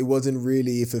because it wasn't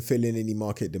really fulfilling any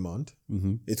market demand.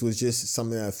 It was just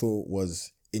something I thought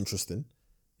was interesting.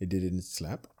 It didn't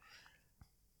slap.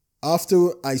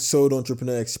 After I sold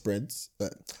Entrepreneur Express,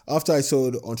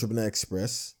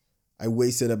 I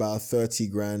wasted about 30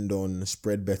 grand on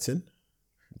spread betting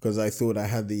because I thought I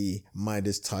had the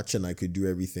Midas touch and I could do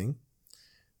everything.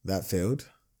 That failed.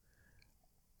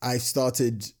 I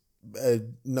started a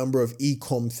number of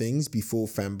e-com things before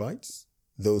Fan Bites.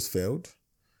 Those failed.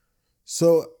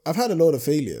 So I've had a lot of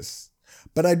failures,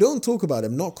 but I don't talk about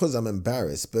them, not because I'm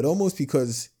embarrassed, but almost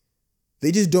because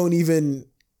they just don't even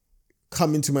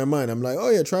come into my mind. I'm like, oh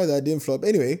yeah, try that, didn't flop.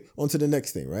 Anyway, on to the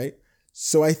next thing, right?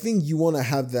 So I think you want to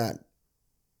have that.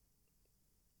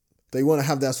 They want to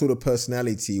have that sort of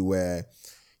personality where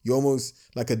you're almost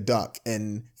like a duck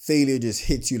and failure just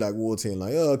hits you like water and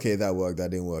like, oh, okay, that worked,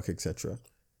 that didn't work, etc.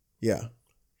 Yeah.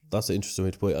 That's an interesting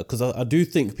way to put it. Because I do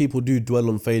think people do dwell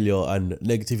on failure and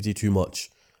negativity too much.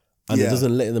 And it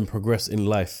doesn't let them progress in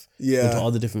life into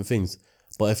other different things.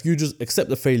 But if you just accept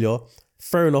the failure,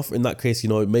 fair enough, in that case,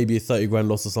 maybe a 30 grand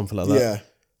loss or something like that. Yeah.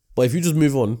 But if you just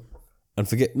move on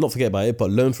and not forget about it, but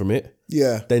learn from it,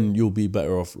 then you'll be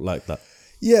better off like that.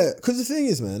 Yeah, because the thing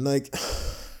is, man, like,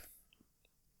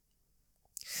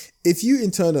 if you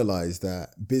internalize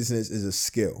that business is a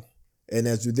skill, and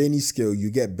as with any skill, you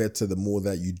get better the more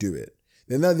that you do it,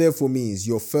 then that therefore means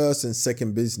your first and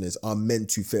second business are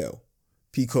meant to fail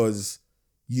because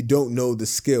you don't know the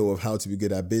skill of how to be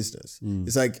good at business.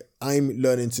 It's like I'm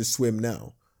learning to swim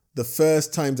now. The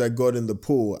first times I got in the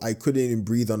pool, I couldn't even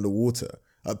breathe underwater.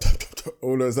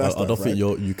 All those stuff, I don't think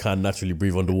you can naturally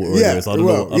breathe underwater. Yeah, anyways. I don't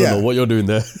know what you're doing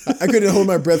there. I couldn't hold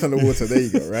my breath underwater. There you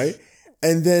go, right?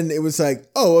 And then it was like,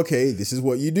 oh, okay, this is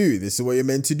what you do. This is what you're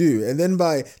meant to do. And then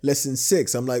by lesson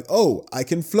 6, I'm like, oh, I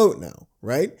can float now,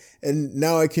 right? And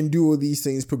now I can do all these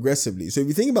things progressively. So if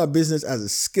you think about business as a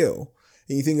skill,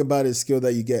 and you think about a skill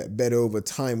that you get better over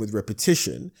time with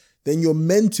repetition, then you're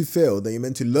meant to fail. Then you're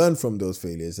meant to learn from those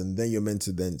failures. And then you're meant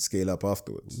to then scale up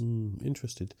afterwards.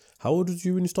 Interested. How old was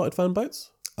you when you started Fan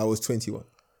Bites? I was 21.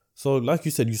 So like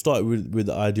you said, you started with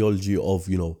the ideology of,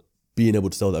 being able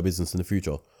to sell that business in the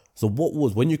future. So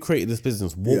when you created this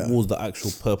business, what was the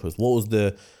actual purpose? What was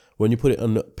when you put it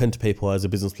on pen to paper as a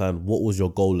business plan, what was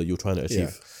your goal that you're trying to achieve?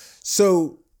 Yeah.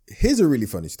 So here's a really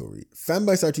funny story.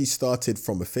 Fanbytes actually started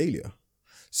from a failure.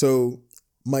 So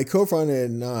my co-founder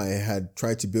and I had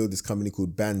tried to build this company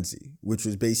called Bandsy, which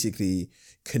was basically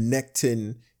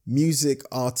connecting music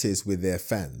artists with their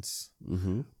fans.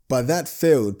 Mm-hmm. But that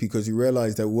failed because we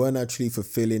realized that we weren't actually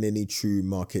fulfilling any true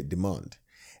market demand.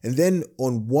 And then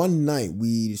on one night,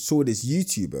 we saw this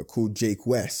YouTuber called Jake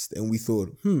West, and we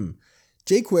thought,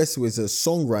 Jake West was a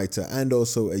songwriter and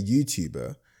also a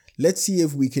YouTuber. Let's see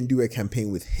if we can do a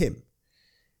campaign with him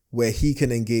where he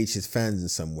can engage his fans in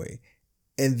some way.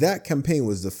 And that campaign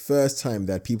was the first time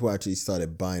that people actually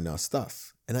started buying our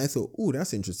stuff. And I thought, oh,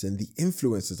 that's interesting. The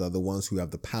influencers are the ones who have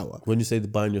the power. When you say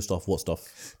buying your stuff, what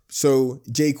stuff? So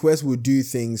Jake West would do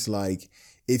things like,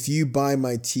 if you buy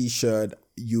my t-shirt,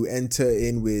 you enter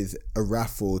in with a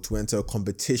raffle to enter a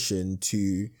competition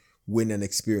to win an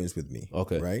experience with me.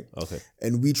 Okay. Right? Okay.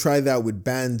 And we tried that with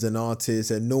bands and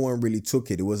artists and no one really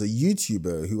took it. It was a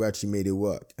YouTuber who actually made it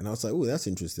work. And I was like, oh, that's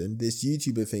interesting. This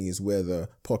YouTuber thing is where the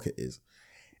pocket is.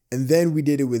 And then we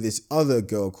did it with this other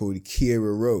girl called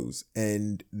Kiera Rose.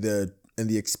 And the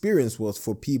experience was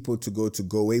for people to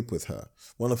go ape with her.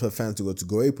 One of her fans to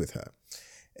go ape with her.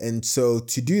 And so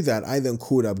to do that, I then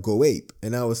called up Go Ape.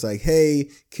 And I was like, hey,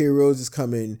 Kiera Rose is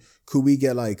coming. Could we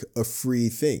get like a free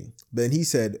thing? Then he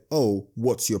said, oh,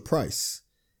 what's your price?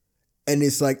 And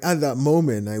it's like at that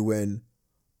moment I went,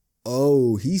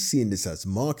 oh, he's seeing this as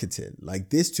marketing. Like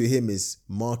this to him is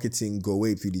marketing Go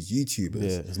Ape through these YouTubers.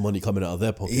 Yeah, there's money coming out of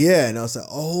their pocket. Yeah, and I was like,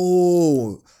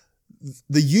 oh,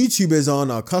 the YouTubers aren't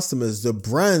our customers. The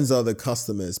brands are the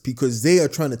customers because they are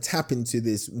trying to tap into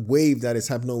this wave that is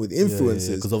happening with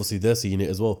influencers. Because obviously they're seeing it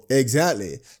as well.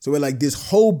 Exactly. So we're like, this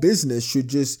whole business should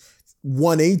just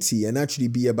 180 and actually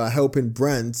be about helping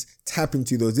brands tap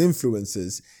into those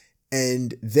influencers.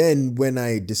 And then when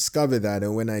I discovered that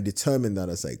and when I determined that,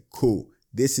 I was like, cool,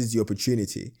 this is the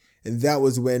opportunity. And that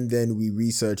was when then we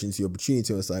researched into the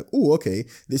opportunity. I was like, oh, okay,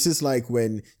 this is like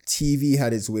when TV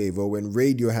had its wave or when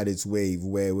radio had its wave,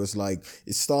 where it was like,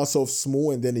 it starts off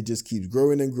small and then it just keeps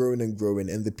growing and growing and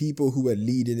growing. And the people who were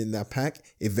leading in that pack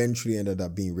eventually ended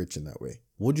up being rich in that way.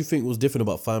 What do you think was different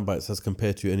about Fanbytes as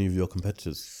compared to any of your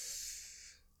competitors?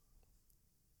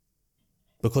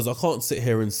 Because I can't sit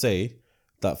here and say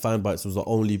that Fanbytes was the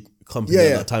only company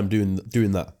at that time doing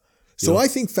that. So I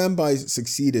think Fanbytes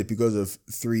succeeded because of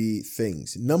three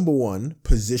things. Number one,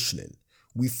 positioning.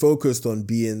 We focused on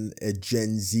being a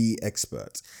Gen Z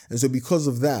expert. And so because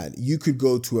of that, you could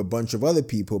go to a bunch of other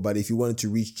people, but if you wanted to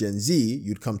reach Gen Z,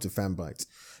 you'd come to Fanbytes.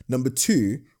 Number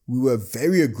two, we were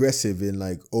very aggressive in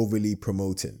like overly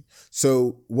promoting.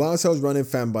 So whilst I was running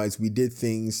Fanbytes, we did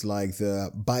things like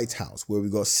the Byte House, where we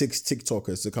got 6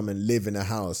 TikTokers to come and live in a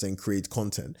house and create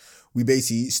content. We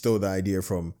basically stole the idea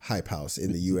from Hype House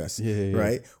in the US,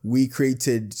 right? We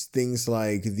created things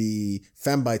like the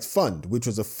Fanbytes Fund, which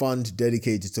was a fund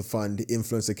dedicated to fund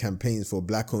influencer campaigns for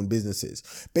Black-owned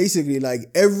businesses. Basically,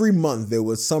 like every month, there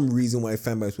was some reason why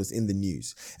Fanbytes was in the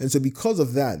news. And so because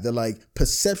of that, the like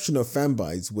perception of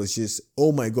Fanbytes was just,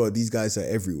 oh my God, these guys are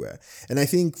everywhere. And I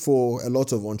think for a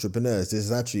lot of entrepreneurs, this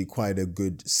is actually quite a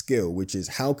good skill, which is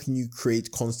how can you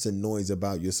create constant noise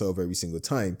about yourself every single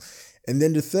time? And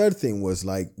then the third thing was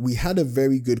like, we had a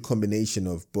very good combination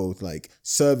of both like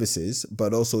services,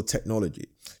 but also technology.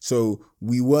 So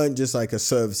we weren't just like a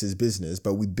services business,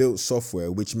 but we built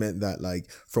software, which meant that like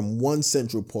from one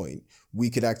central point, we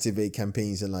could activate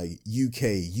campaigns in like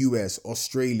UK, US,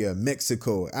 Australia,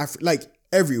 Mexico, like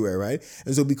everywhere, right?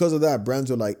 And so because of that,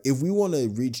 brands were like, if we want to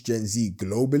reach Gen Z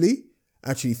globally,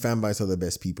 actually Fanbytes are the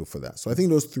best people for that. So I think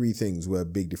those three things were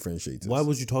big differentiators. Why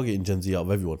was you targeting Gen Z out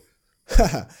of everyone?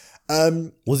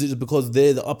 Was it just because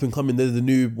they're the up and coming, they're the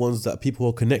new ones that people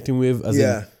are connecting with? What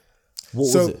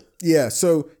was it? Yeah,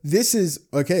 so this is,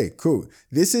 okay, cool.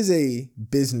 This is a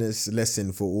business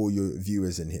lesson for all your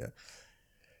viewers in here,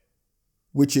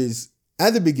 which is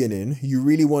at the beginning, you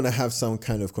really want to have some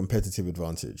kind of competitive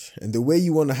advantage. And the way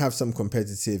you want to have some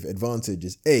competitive advantage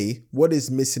is A, what is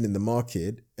missing in the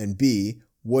market, and B,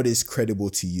 what is credible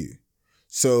to you.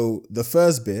 So the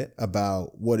first bit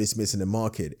about what is missing in the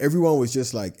market, everyone was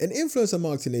just like an influencer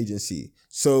marketing agency.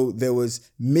 So there was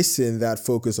missing that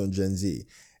focus on Gen Z.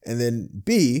 And then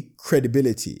B,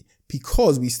 credibility.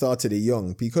 Because we started it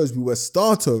young, because we were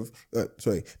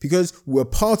because we were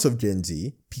part of Gen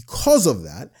Z, because of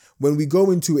that, when we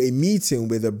go into a meeting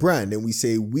with a brand and we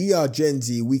say, we are Gen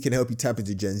Z, we can help you tap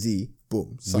into Gen Z,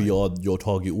 boom. Sign. We are your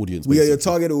target audience. We are your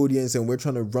basically. target audience, and we're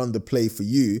trying to run the play for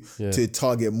you to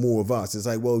target more of us. It's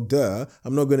like, well, duh,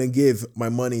 I'm not going to give my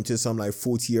money to some like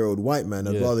 40-year-old white man.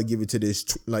 I'd rather give it to this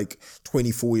like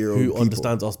 24-year-old who people.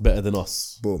 understands us better than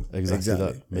us. Boom. Exactly.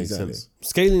 That makes sense.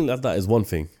 Scaling like that is one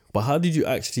thing, but how did you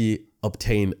actually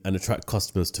obtain and attract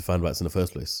customers to Fanbytes in the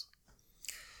first place?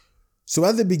 So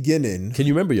at the beginning, Can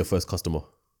you remember your first customer?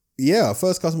 yeah, our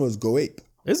first customer was Go Ape.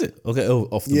 Is it? Okay,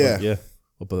 off the back, yeah.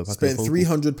 Off the back of the Spent phone call.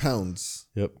 £300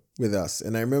 Yep. with us.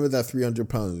 And I remember that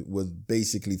 £300 was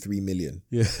basically 3 million.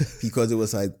 Yeah. Because it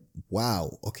was like,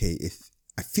 wow, okay, if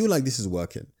I feel like this is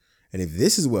working. And if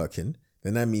this is working,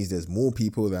 then that means there's more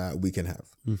people that we can have.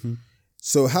 Mm-hmm.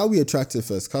 So how we attracted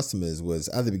first customers was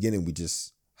at the beginning, we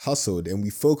just hustled and we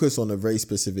focused on a very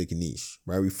specific niche,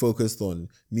 right? We focused on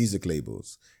music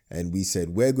labels. And we said,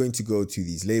 we're going to go to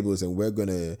these labels and we're going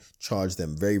to charge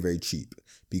them very, very cheap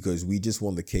because we just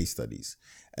want the case studies.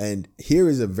 And here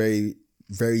is a very,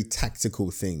 very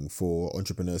tactical thing for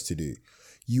entrepreneurs to do.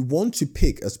 You want to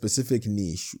pick a specific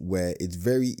niche where it's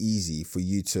very easy for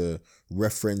you to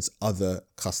reference other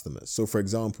customers. So for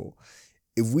example,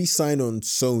 if we sign on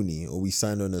Sony or we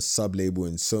sign on a sub-label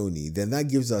in Sony, then that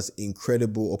gives us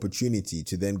incredible opportunity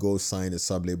to then go sign a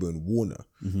sub-label in Warner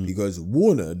because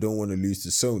Warner don't want to lose to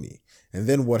Sony. And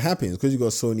then what happens, because you got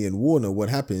Sony and Warner, what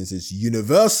happens is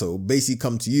Universal basically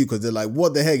come to you because they're like,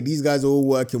 what the heck? These guys are all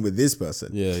working with this person.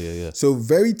 Yeah. So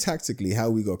very tactically, how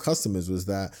we got customers was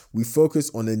that we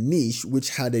focused on a niche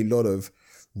which had a lot of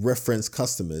reference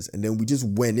customers. And then we just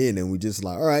went in and we just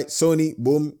like, all right, Sony,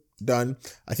 boom, done.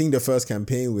 I think the first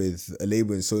campaign with a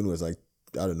label in Sony was like,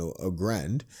 I don't know,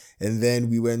 $1,000. And then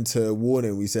we went to Warner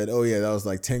and we said, oh yeah, that was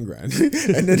like 10 grand. and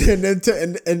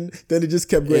then it just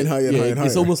kept going higher and higher and higher.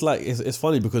 It's almost like, it's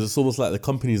funny because it's almost like the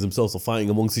companies themselves are fighting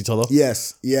amongst each other.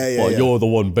 Yes. Yeah. But you're the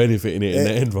one benefiting it in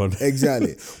the end run.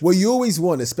 Exactly. What you always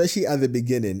want, especially at the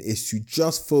beginning, is to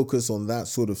just focus on that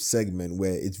sort of segment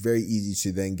where it's very easy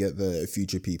to then get the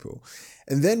future people.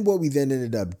 And then what we then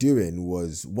ended up doing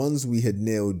was once we had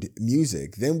nailed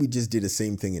music, then we just did the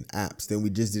same thing in apps. Then we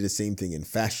just did the same thing in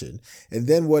fashion. And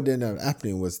then what ended up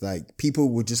happening was like people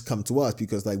would just come to us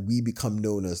because like we become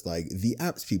known as like the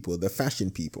apps people, the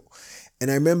fashion people. And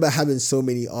I remember having so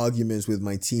many arguments with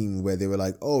my team where they were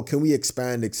like, oh, can we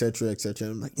expand, etc., etc.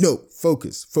 And I'm like, no,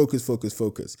 focus.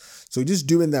 So just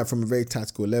doing that from a very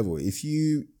tactical level. If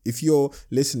you're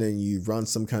listening, you run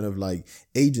some kind of like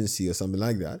agency or something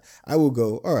like that, I will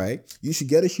go, all right, you should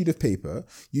get a sheet of paper.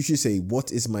 You should say,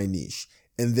 what is my niche?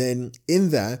 And then in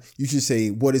that, you should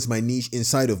say, what is my niche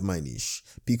inside of my niche?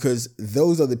 Because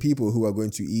those are the people who are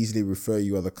going to easily refer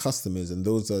you other customers. And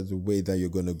those are the way that you're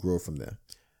going to grow from there.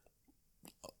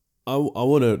 I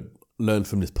want to learn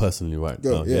from this personally right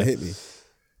now. Yeah, hit me.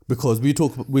 Because we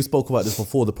spoke about this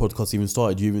before the podcast even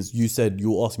started. You said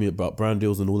you asked me about brand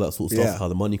deals and all that sort of stuff, how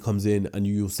the money comes in, and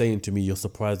you were saying to me you're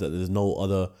surprised that there's no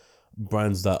other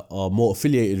brands that are more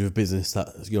affiliated with business that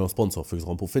sponsor, for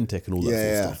example, fintech and all that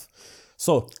sort of stuff.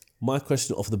 So my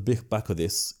question off the back of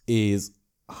this is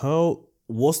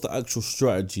what's the actual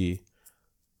strategy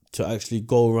to actually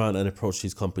go around and approach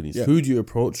these companies? Yeah. Who do you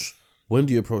approach? When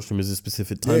do you approach them? Is there a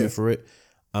specific timing for it?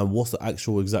 And what's the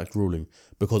actual exact ruling?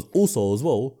 Because also as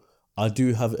well, I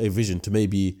do have a vision to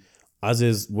maybe,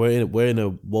 we're in a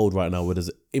world right now where there's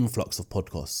an influx of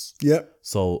podcasts. Yeah.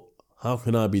 So how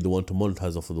can I be the one to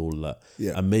monetize off of all of that?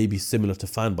 Yeah. And maybe similar to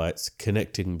Fanbytes,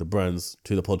 connecting the brands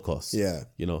to the podcast.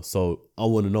 Yeah. So I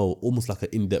want to know almost like an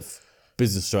in-depth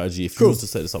business strategy if you was to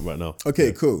set this up right now.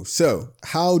 Okay, cool. So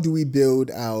how do we build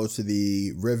out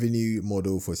the revenue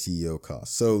model for CEO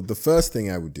Cast? So the first thing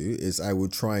I would do is I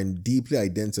would try and deeply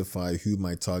identify who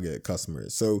my target customer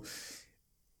is. So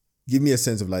give me a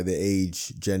sense of like the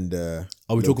age, gender,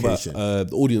 we talk about the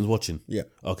audience watching? Yeah.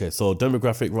 Okay, so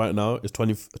demographic right now is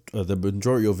 20. The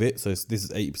majority of it, so this is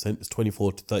 80%. It's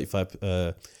 24 to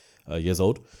 35 years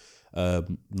old.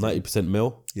 90%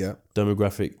 male. Yeah.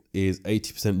 Demographic is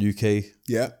 80% UK.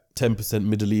 Yeah. 10%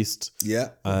 Middle East. Yeah.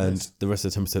 And the rest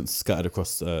of the 10% scattered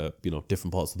across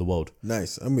different parts of the world.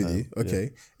 Nice. I'm with you.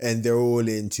 Okay. Yeah. And they're all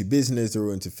into business, they're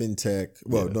all into fintech.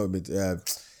 Well, not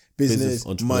business,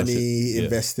 money,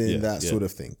 investing, that sort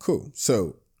of thing. Cool.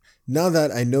 So now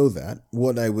that I know that,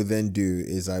 what I would then do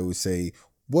is I would say,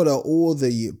 what are all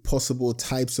the possible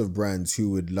types of brands who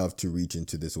would love to reach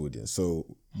into this audience?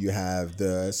 So you have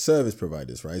the service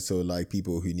providers, right? So like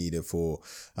people who need it for,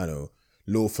 I don't know,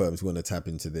 law firms want to tap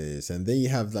into this. And then you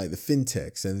have like the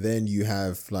fintechs. And then you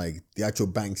have like the actual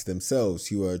banks themselves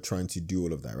who are trying to do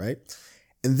all of that, right?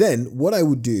 And then what I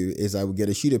would do is I would get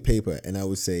a sheet of paper and I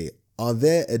would say, are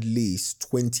there at least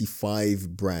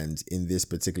 25 brands in this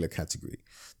particular category?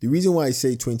 The reason why I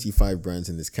say 25 brands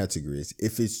in this category is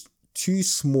if it's too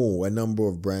small a number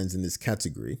of brands in this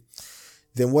category,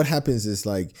 then what happens is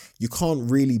like you can't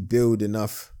really build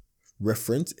enough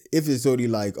reference. If it's only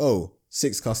like,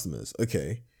 6 customers,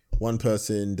 okay, one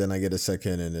person, then I get a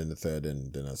second and then a third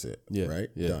and then that's it. Yeah, right?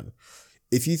 yeah. Done.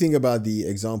 If you think about the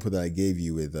example that I gave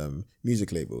you with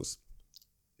music labels,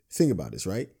 think about this,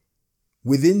 right?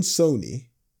 Within Sony,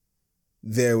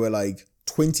 there were like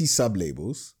 20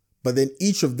 sub-labels, but then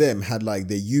each of them had like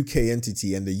the UK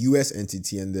entity and the US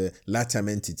entity and the LATAM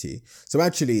entity. So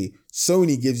actually,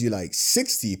 Sony gives you like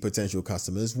 60 potential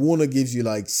customers, Warner gives you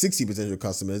like 60 potential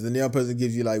customers, and the other person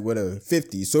gives you like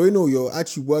 50. So you're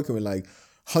actually working with like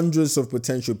hundreds of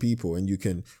potential people and you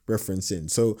can reference in.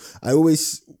 So I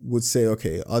always would say,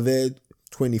 okay, are there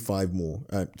 25 more?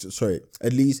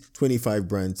 At least 25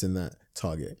 brands in that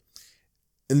target.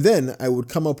 And then I would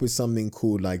come up with something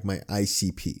called like my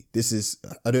ICP. This is,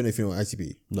 I don't know if you know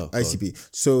ICP. No. ICP.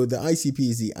 So the ICP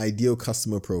is the ideal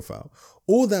customer profile.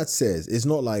 All that says is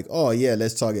not like,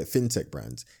 let's target fintech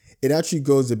brands. It actually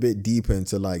goes a bit deeper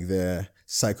into like their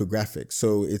psychographics.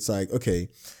 So it's like, okay,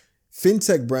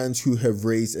 fintech brands who have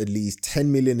raised at least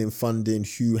 10 million in funding,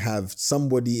 who have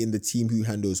somebody in the team who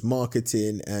handles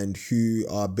marketing and who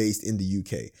are based in the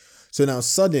UK. So now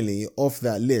suddenly off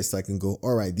that list, I can go,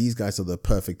 all right, these guys are the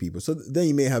perfect people. So then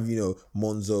you may have,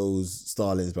 Monzos,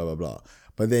 Starlings, blah, blah, blah.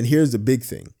 But then here's the big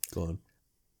thing. Go on.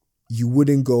 You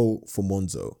wouldn't go for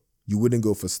Monzo. You wouldn't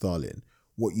go for Starling.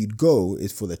 What you'd go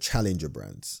is for the challenger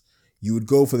brands. You would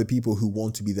go for the people who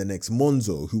want to be the next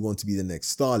Monzo, who want to be the next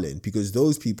Starling, because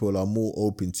those people are more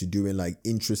open to doing like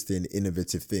interesting,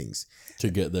 innovative things.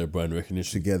 To get their brand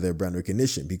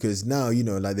recognition. Because now,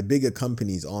 like the bigger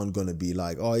companies aren't going to be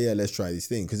like, let's try this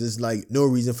thing. Because there's like no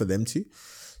reason for them to.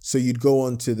 So you'd go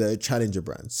on to the challenger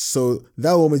brands. So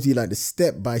that would almost be like the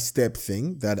step-by-step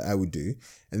thing that I would do.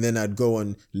 And then I'd go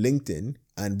on LinkedIn.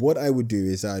 And what I would do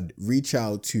is I'd reach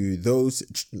out to those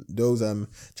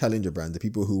challenger brands, the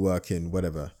people who work in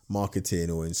whatever, marketing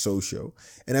or in social.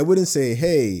 And I wouldn't say,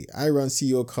 hey, I run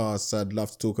CEO Casts, I'd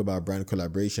love to talk about brand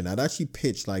collaboration. I'd actually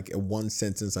pitch like a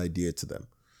 1-sentence idea to them.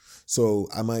 So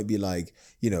I might be like,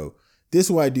 this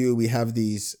is what I do. We have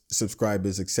these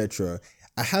subscribers, etc.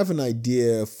 I have an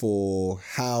idea for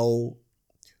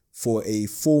a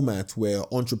format where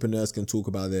entrepreneurs can talk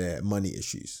about their money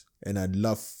issues. And I'd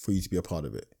love for you to be a part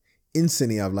of it.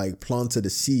 Instantly, I've like planted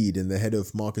a seed in the head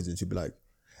of marketing to be like,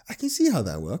 I can see how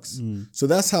that works. So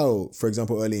that's how, for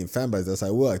example, early in Fanbase, that's how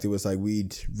it worked. It was like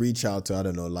we'd reach out to, I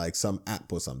don't know, like some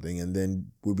app or something. And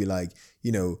then we'd be like,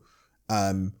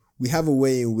 we have a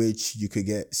way in which you could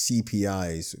get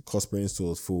CPIs, cost per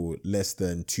installs, for less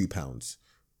than £2.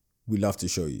 We'd love to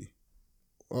show you.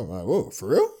 Oh, whoa, for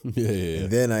real? Yeah. And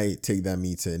then I take that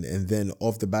meeting, and then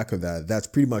off the back of that, that's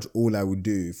pretty much all I would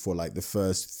do for like the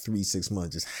first 3-6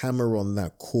 months. Just hammer on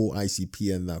that core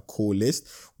ICP and that core list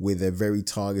with a very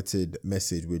targeted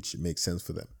message, which makes sense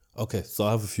for them. Okay, so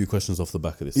I have a few questions off the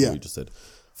back of this. Yeah. What you just said.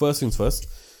 First things first,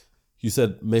 you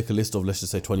said make a list of, let's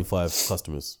just say, 25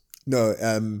 customers. No,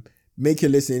 make a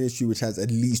list in the industry which has at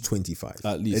least 25.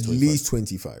 At least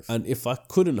 25. And if I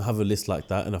couldn't have a list like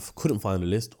that and I couldn't find a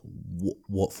list,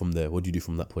 what from there? What do you do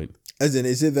from that point? As in,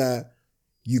 is it that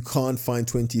you can't find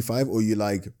 25 or you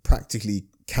like practically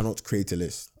cannot create a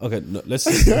list? Okay, no, let's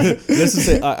just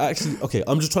say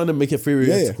I'm just trying to make a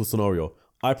theoretical scenario.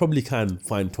 I probably can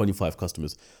find 25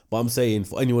 customers, but I'm saying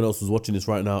for anyone else who's watching this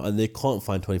right now and they can't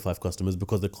find 25 customers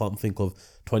because they can't think of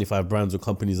 25 brands or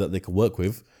companies that they can work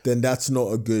with, then that's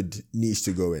not a good niche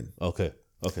to go in. Okay,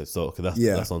 that's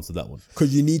answered that one.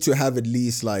 Because you need to have at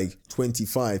least like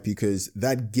 25, because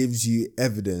that gives you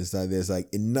evidence that there's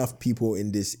like enough people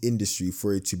in this industry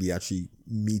for it to be actually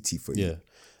meaty for you. Yeah.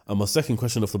 And my second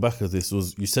question off the back of this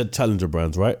was, you said challenger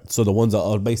brands, right? So the ones that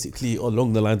are basically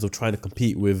along the lines of trying to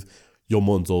compete with your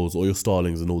Monzos or your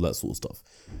Starlings and all that sort of stuff.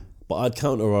 But I'd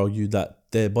counter argue that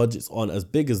their budgets aren't as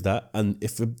big as that. And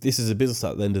if this is a business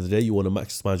at the end of the day, you want to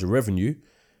maximize your revenue,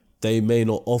 they may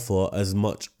not offer as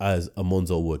much as a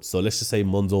Monzo would. So let's just say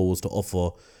Monzo was to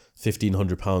offer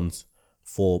 £1,500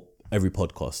 for every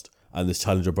podcast. And this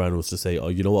challenger brand was to say, oh,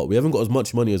 you know what? We haven't got as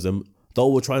much money as them. Though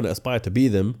we're trying to aspire to be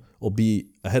them or be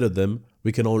ahead of them,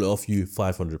 we can only offer you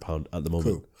 £500 at the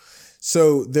moment. Cool.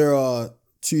 So there are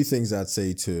two things I'd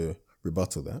say to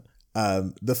rebuttal that.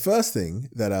 The first thing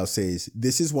that I'll say is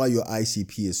this is why your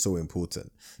ICP is so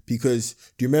important, because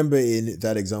do you remember in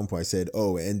that example I said,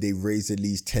 and they've raised at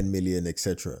least 10 million,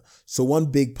 etc. So one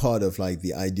big part of like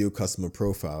the ideal customer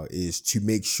profile is to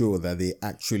make sure that they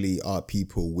actually are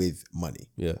people with money,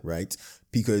 right?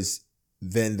 Because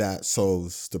then that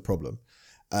solves the problem.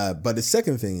 But the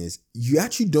second thing is you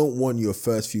actually don't want your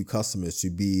first few customers to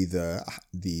be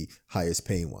the highest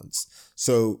paying ones.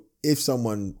 So if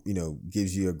someone,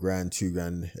 gives you $1,000,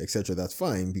 $2,000, etc., that's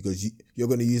fine, because you're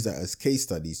going to use that as case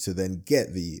studies to then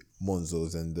get the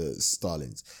Monzos and the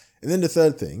Starlings. And then the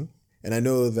third thing, and I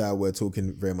know that we're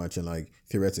talking very much in like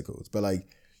theoreticals, but like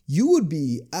you would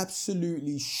be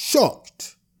absolutely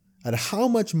shocked at how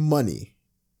much money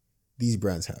these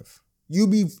brands have. You'll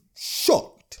be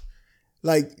shocked.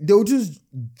 Like they'll just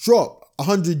drop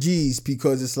 100 G's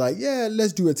because it's like, yeah,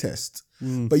 let's do a test.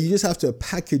 But you just have to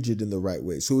package it in the right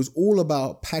way. So it's all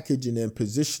about packaging and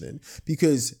positioning,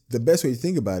 because the best way to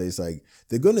think about it is like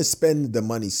they're going to spend the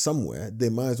money somewhere. They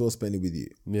might as well spend it with you.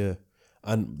 Yeah.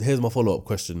 And here's my follow-up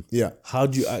question. Yeah. How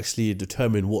do you actually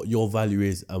determine what your value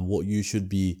is and what you should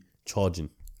be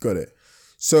charging? Got it.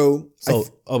 So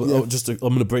I'm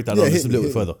going to break that down just a little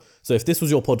bit further. So if this was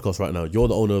your podcast right now, you're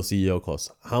the owner of CEO Cost,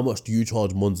 how much do you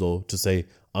charge Monzo to say,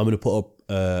 I'm going to put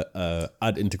up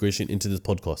ad integration into this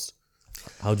podcast?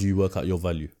 How do you work out your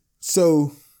value?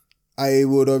 So I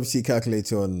would obviously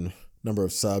calculate on number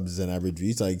of subs and average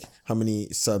views. Like how many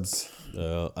subs?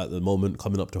 At the moment,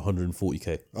 coming up to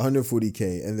 140K.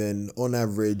 140K. And then on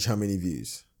average, how many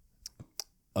views?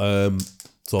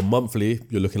 So monthly,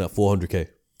 you're looking at 400K.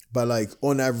 But like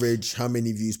on average, how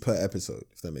many views per episode,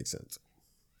 if that makes sense?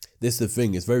 This is the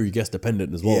thing. It's very guest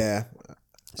dependent as well. Yeah.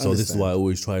 So this is why I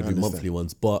always try to do monthly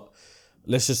ones. But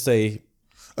let's just say...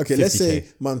 Okay, 50K. Let's say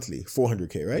monthly,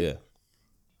 400K, right? Yeah.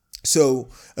 So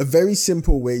a very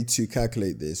simple way to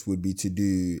calculate this would be to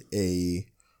do a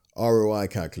ROI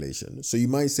calculation. So you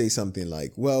might say something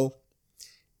like, well,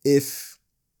 if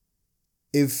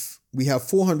we have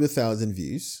 400,000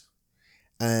 views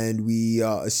and we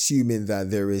are assuming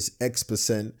that there is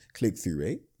X% click-through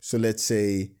rate. So let's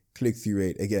say click-through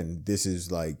rate, again, this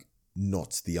is like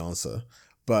not the answer.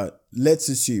 But let's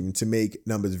assume, to make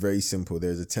numbers very simple,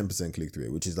 there's a 10% click-through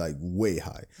rate, which is like way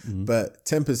high. Mm-hmm. But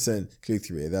 10%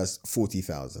 click-through rate, that's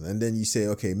 40,000. And then you say,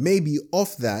 okay, maybe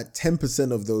off that,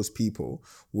 10% of those people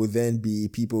will then be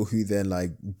people who then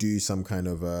like do some kind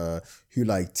of, who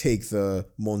like take the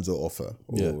Monzo offer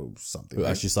or something. Who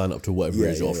actually sign up to whatever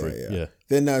it is you're offering. Yeah.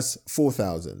 Then that's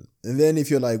 4,000. And then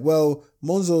if you're like, well,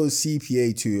 Monzo's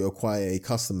CPA to acquire a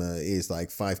customer is like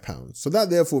 £5. So that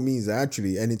therefore means that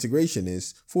actually an integration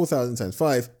is 4,000 times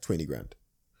 5, 20 grand.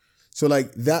 So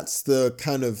like that's the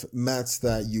kind of maths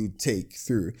that you take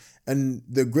through. And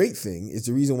the great thing is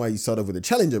the reason why you start off with the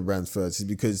challenger brands first is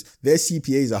because their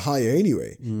CPAs are higher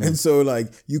anyway. And so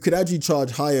like you could actually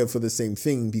charge higher for the same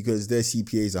thing because their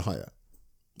CPAs are higher.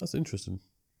 That's interesting.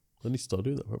 I need to start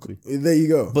doing that probably. There you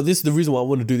go. But this is the reason why I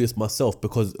want to do this myself,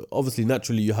 because obviously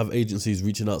naturally you have agencies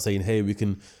reaching out saying, hey, we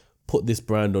can put this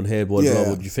brand on here, what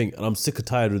do you think? And I'm sick of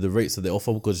tired of the rates that they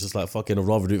offer, because it's just like, fucking, I'd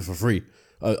rather do it for free.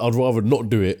 I'd rather not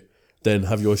do it than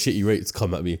have your shitty rates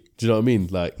come at me. Do you know what I mean?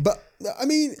 Like, but I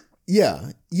mean,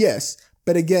 yes.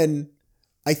 But again,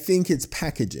 I think it's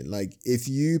packaging. Like if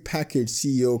you package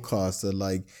CEO Cast as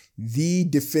like the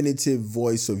definitive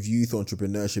voice of youth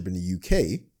entrepreneurship in the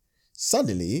UK,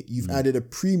 suddenly you've added a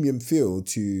premium feel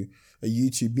to a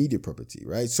YouTube media property,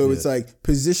 right? So it's like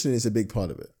positioning is a big part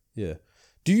of it. Yeah.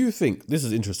 Do you think, this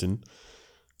is interesting,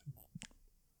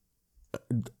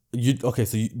 so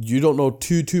you don't know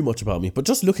too much about me, but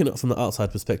just looking at it from the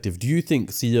outside perspective, do you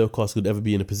think CEO Cast could ever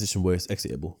be in a position where it's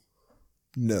exitable?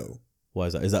 No. Why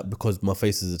is that? Is that because my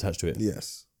face is attached to it?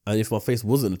 Yes. And if my face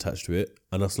wasn't attached to it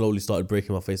and I slowly started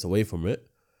breaking my face away from it,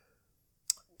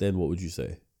 then what would you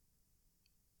say?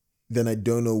 Then I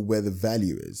don't know where the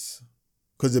value is.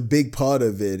 Because a big part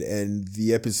of it, and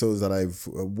the episodes that I've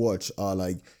watched are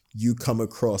like, you come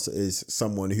across as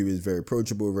someone who is very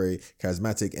approachable, very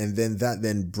charismatic, and then that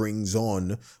then brings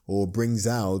on or brings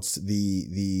out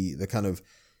the kind of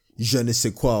je ne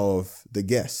sais quoi of the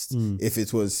guest. If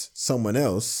it was someone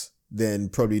else, then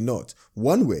probably not.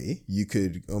 One way you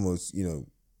could almost,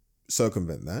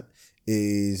 circumvent that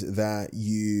is that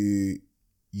you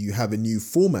have a new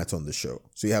format on the show.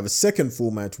 So you have a second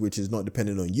format which is not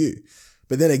dependent on you.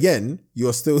 But then again,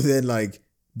 you're still then like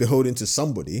beholden to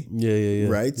somebody. Yeah.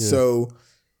 Right? Yeah. So,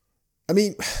 I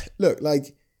mean, look,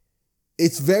 like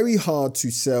it's very hard to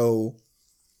sell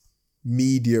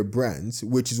media brands,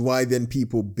 which is why then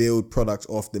people build products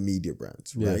off the media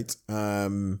brands, right?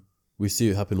 We see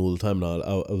it happen all the time now.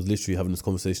 I was literally having this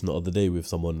conversation the other day with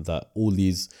someone that all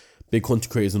these big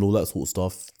content creators and all that sort of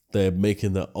stuff, they're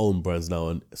making their own brands now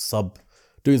and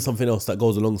doing something else that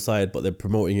goes alongside, but they're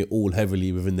promoting it all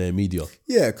heavily within their media.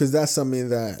 Yeah, because that's something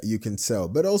that you can sell.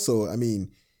 But also, I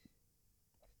mean,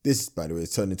 This, by the way,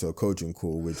 is turned into a coaching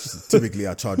call, which typically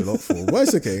I charge a lot for. Well,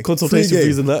 it's okay. Consultation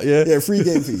fees and that, yeah. Yeah, free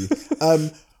game for you.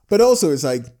 But also, it's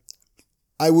like,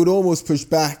 I would almost push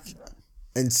back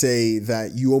and say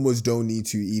that you almost don't need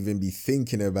to even be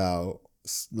thinking about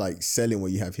like selling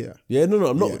what you have here. Yeah, no,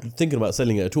 I'm not thinking about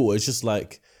selling it at all. It's just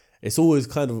like, it's always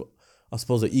kind of, I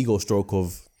suppose, an ego stroke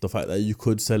of the fact that you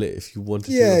could sell it if you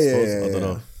wanted to. I don't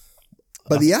know.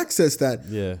 But the access that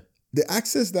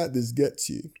this gets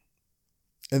you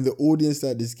and the audience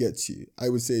that this gets you, I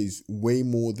would say is way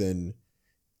more than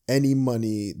any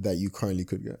money that you currently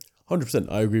could get.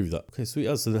 100%. I agree with that. Okay,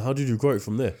 sweet. So then how did you grow it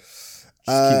from there?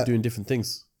 Just keep doing different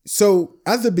things. So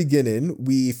at the beginning,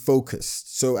 we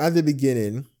focused. So at the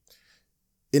beginning,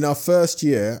 in our first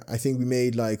year, I think we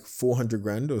made like 400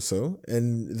 grand or so.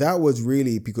 And that was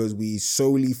really because we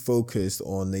solely focused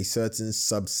on a certain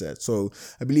subset. So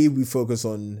I believe we focused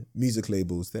on music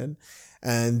labels then.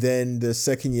 And then the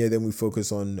second year, then we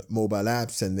focused on mobile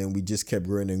apps, and then we just kept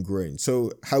growing and growing.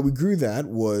 So how we grew that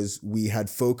was we had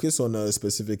focus on a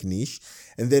specific niche.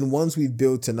 And then once we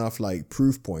built enough like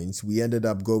proof points, we ended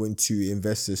up going to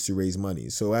investors to raise money.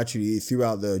 So actually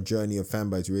throughout the journey of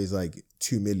Fanbytes, we raised like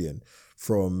 2 million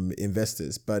from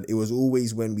investors, but it was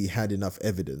always when we had enough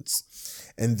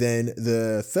evidence. And then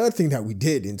the third thing that we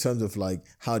did in terms of like,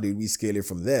 how did we scale it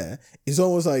from there, is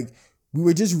almost like, we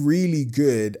were just really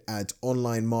good at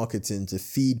online marketing to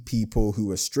feed people who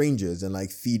were strangers and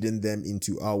like feeding them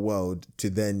into our world to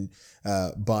then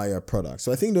buy our product.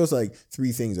 So I think those like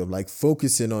three things of like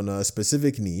focusing on a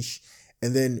specific niche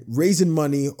and then raising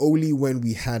money only when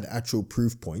we had actual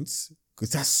proof points.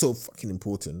 Because that's so fucking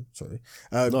important. Sorry.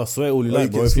 No, swear all you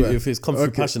like, bro. If it's come through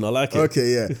passion, I like it.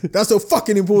 Okay, yeah. That's so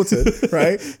fucking important,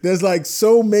 right? There's like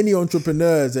so many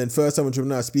entrepreneurs and first-time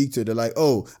entrepreneurs I speak to. They're like,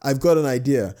 oh, I've got an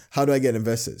idea. How do I get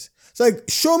investors? It's like,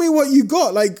 show me what you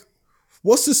got. Like,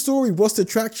 what's the story? What's the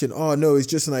traction? Oh, no, it's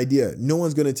just an idea. No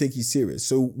one's going to take you serious.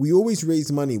 So we always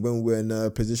raise money when we're in a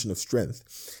position of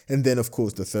strength. And then, of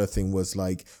course, the third thing was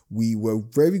like, we were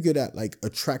very good at like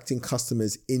attracting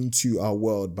customers into our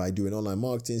world by doing online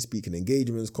marketing, speaking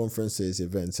engagements, conferences,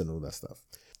 events, and all that stuff.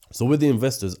 So with the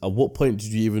investors, at what point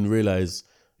did you even realize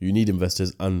you need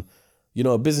investors? And, you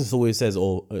know, a business always says,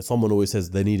 or someone always says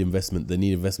they need investment, they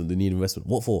need investment, they need investment.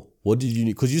 What for? What did you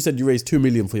need? Because you said you raised 2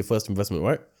 million for your first investment,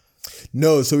 right?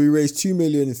 No, so we raised 2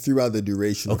 million throughout the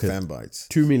duration of Fanbytes.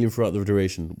 2 million throughout the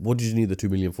duration. What did you need the 2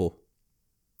 million for?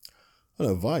 I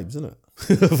don't know, vibes, isn't it?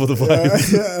 For the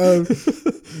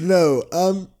vibes. No.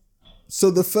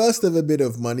 So the first ever bit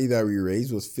of money that we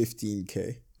raised was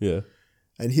 15K. Yeah.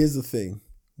 And here's the thing.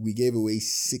 We gave away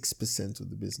 6% of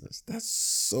the business. That's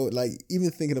so, like, even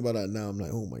thinking about that now, I'm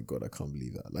like, oh my God, I can't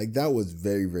believe that. Like, that was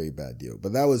very, very bad deal.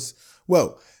 But that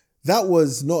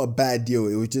was not a bad deal.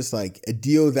 It was just like a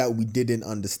deal that we didn't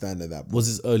understand at that point. Was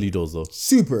this early doors though?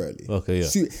 Super early. Okay,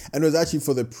 yeah. And it was actually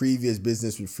for the previous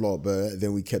business with Flop, but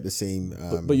then we kept the same.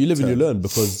 But you live and you learn,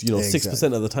 because, you know,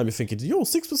 6% at the time you're thinking, yo,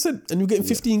 6% and you're getting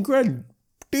 15 grand.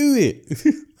 Do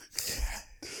it.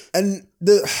 And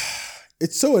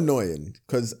it's so annoying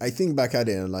because I think back at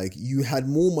it and like you had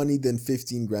more money than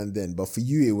 15 grand then, but for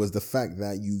you, it was the fact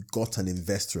that you got an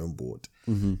investor on board.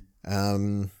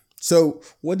 Mm-hmm. So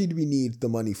what did we need the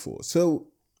money for? So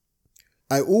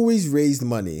I always raised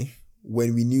money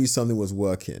when we knew something was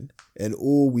working and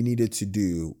all we needed to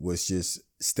do was just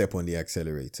step on the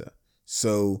accelerator.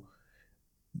 So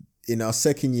in our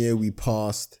second year, we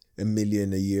passed $1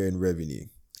 million a year in revenue.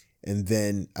 And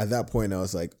then at that point, I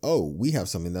was like, oh, we have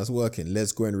something that's working.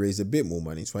 Let's go and raise a bit more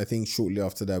money. So I think shortly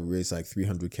after that, we raised like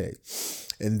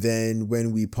 300K. And then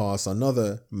when we passed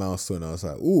another milestone, I was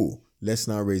like, ooh, let's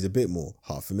now raise a bit more,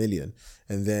 500,000.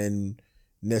 And then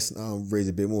let's now raise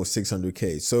a bit more,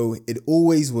 600K. So it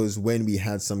always was when we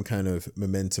had some kind of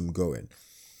momentum going.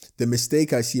 The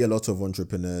mistake I see a lot of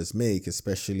entrepreneurs make,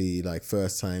 especially like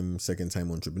first time, second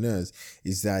time entrepreneurs,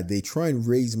 is that they try and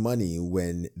raise money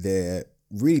when they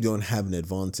really don't have an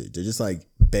advantage. They're just like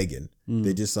begging.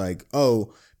 They're just like,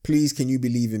 oh, please, can you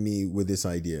believe in me with this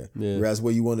idea? Yeah. Whereas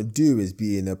what you want to do is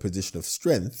be in a position of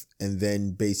strength and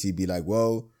then basically be like,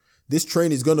 well, this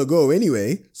train is going to go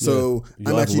anyway. So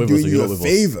I'm actually doing you a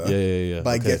favor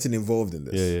by getting involved in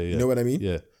this. You know what I mean?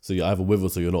 Yeah. So you're either with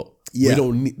us or you're not. We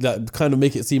don't need that, kind of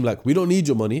make it seem like we don't need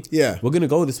your money. Yeah. We're going to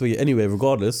go this way anyway,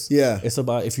 regardless. Yeah. It's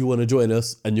about if you want to join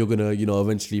us and you're going to, you know,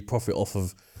 eventually profit off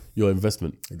of your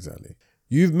investment. Exactly.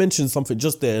 You've mentioned something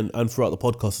just there and throughout the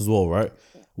podcast as well, right?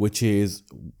 Which is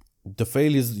the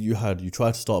failures that you had. You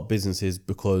tried to start businesses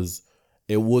because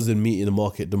it wasn't meeting the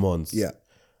market demands. Yeah.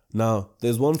 Now,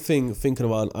 there's one thing thinking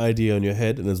about an idea in your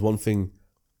head, and there's one thing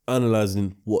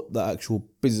analyzing what the actual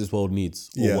business world needs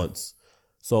or wants.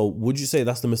 So would you say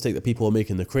that's the mistake that people are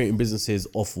making? They're creating businesses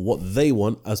off what they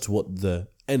want as to what the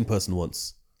end person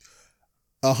wants.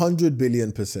 100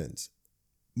 billion%.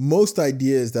 Most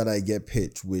ideas that I get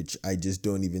pitched, which I just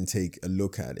don't even take a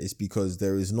look at, is because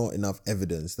there is not enough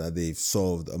evidence that they've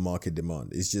solved a market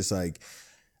demand. It's just like,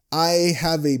 I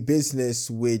have a business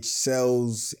which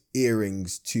sells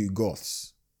earrings to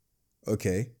goths.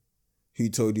 Okay. Who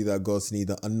told you that goths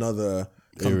need another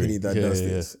company that does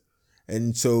this?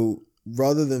 And so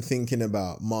rather than thinking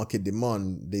about market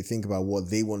demand, they think about what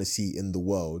they want to see in the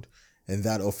world. And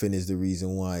that often is the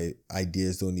reason why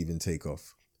ideas don't even take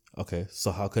off. Okay,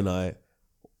 so how can I'm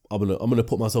gonna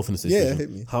put myself in a situation. Yeah,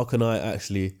 hit me. How can I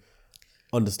actually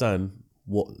understand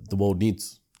what the world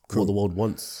needs, what the world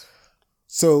wants?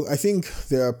 So I think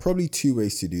there are probably two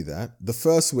ways to do that. The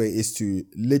first way is to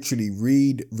literally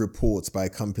read reports by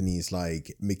companies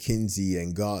like McKinsey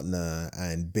and Gartner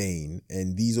and Bain.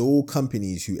 And these are all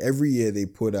companies who every year they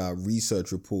put out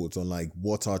research reports on like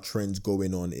what are trends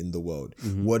going on in the world,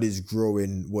 what is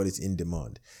growing, what is in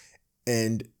demand.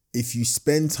 And if you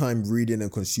spend time reading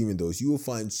and consuming those, you will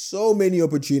find so many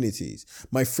opportunities.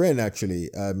 My friend actually,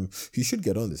 he should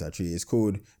get on this actually, it's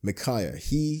called Micaiah.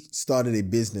 He started a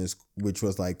business which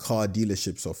was like car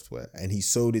dealership software, and he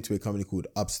sold it to a company called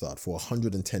Upstart for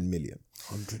 110 million.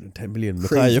 110 million.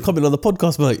 Micaiah, you're coming on the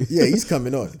podcast, mate. Yeah, he's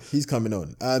coming on. He's coming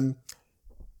on.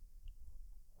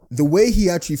 The way he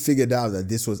actually figured out that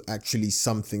this was actually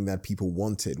something that people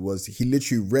wanted was he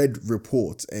literally read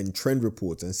reports and trend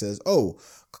reports and says,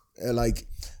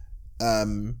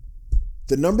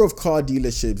 the number of car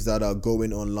dealerships that are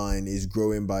going online is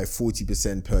growing by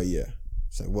 40% per year.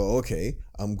 It's like, well, okay,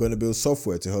 I'm going to build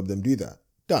software to help them do that.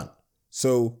 Done.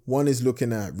 So one is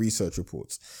looking at research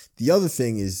reports. The other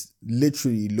thing is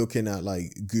literally looking at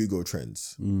like Google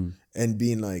Trends and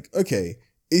being like, okay,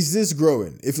 is this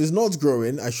growing? If it's not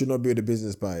growing, I should not build a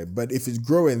business by it. But if it's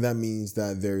growing, that means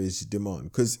that there is demand.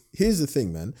 Because here's the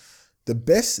thing, man. The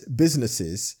best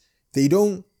businesses, they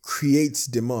don't create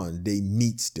demand, they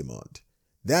meet demand.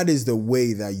 That is the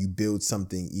way that you build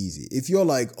something easy. If you're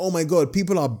like, oh my God,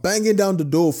 people are banging down the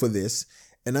door for this,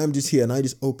 and I'm just here and I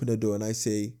just open the door and I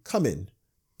say, come in,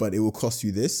 but it will cost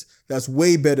you this. That's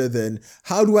way better than,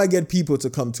 how do I get people to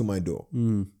come to my door?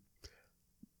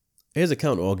 Here's a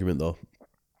counter argument though.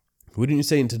 Wouldn't you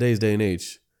say in today's day and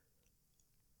age,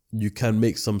 you can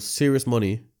make some serious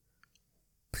money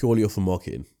purely off of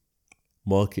marketing?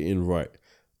 Marketing, right.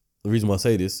 The reason why I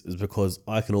say this is because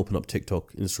I can open up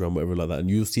TikTok, Instagram, whatever like that,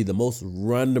 and you'll see the most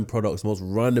random products, most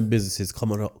random businesses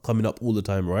coming up all the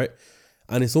time, right?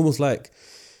 And it's almost like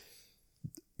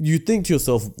you think to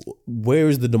yourself, where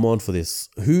is the demand for this?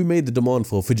 Who made the demand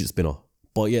for a fidget spinner?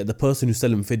 But yet the person who's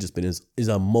selling fidget spinners is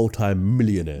a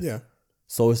multi-millionaire. Yeah.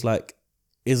 So it's like,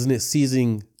 isn't it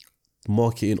seizing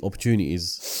marketing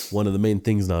opportunities one of the main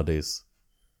things nowadays?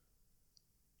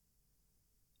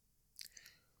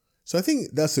 So I think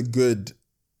that's a good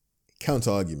counter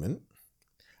argument.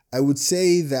 I would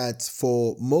say that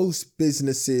for most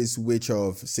businesses which are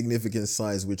of significant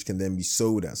size, which can then be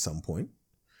sold at some point,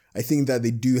 I think that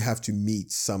they do have to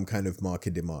meet some kind of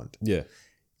market demand. Yeah.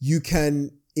 You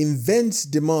can invent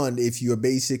demand if you're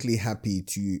basically happy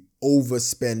to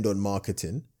overspend on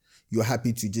marketing. You're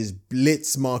happy to just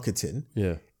blitz marketing.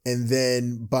 Yeah. And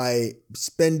then by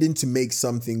spending to make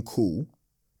something cool,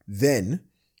 then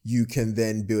you can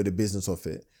then build a business off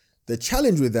it. The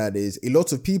challenge with that is a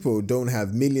lot of people don't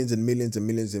have millions and millions and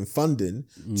millions in funding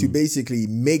to basically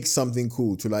make something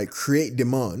cool, to like create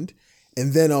demand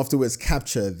and then afterwards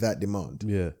capture that demand.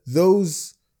 Yeah.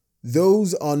 Those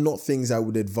are not things I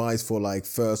would advise for like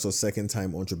first or second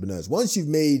time entrepreneurs. Once you've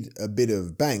made a bit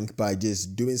of bank by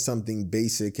just doing something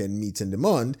basic and meeting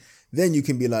demand, then you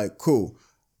can be like, cool,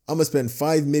 I'm going to spend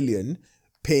 5 million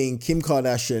paying Kim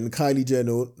Kardashian, Kylie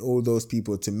Jenner, all those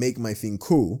people to make my thing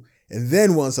cool. And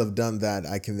then once I've done that,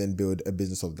 I can then build a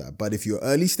business of that. But if you're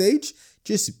early stage,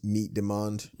 just meet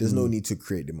demand. There's no need to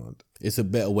create demand. It's a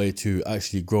better way to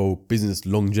actually grow business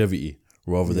longevity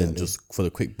rather than just for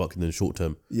the quick buck and then short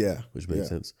term. Yeah. Which makes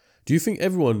sense. Do you think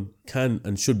everyone can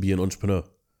and should be an entrepreneur?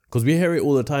 Because we hear it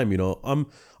all the time, you know. I'm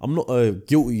not a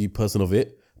guilty person of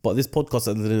it, but this podcast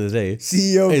at the end of the day,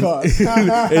 CEO card.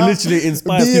 It literally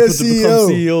inspires Be people a to CEO. become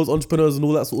CEOs, entrepreneurs and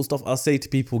all that sort of stuff. I say to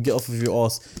people, get off of your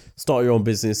ass, start your own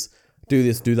business, do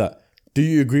this, do that. Do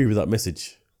you agree with that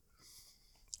message?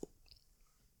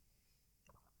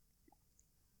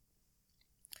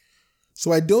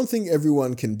 So I don't think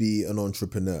everyone can be an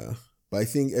entrepreneur, but I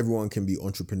think everyone can be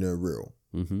entrepreneurial.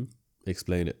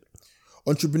 Explain it.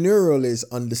 Entrepreneurial is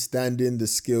understanding the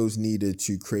skills needed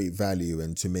to create value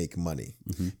and to make money.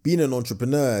 Being an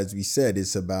entrepreneur, as we said,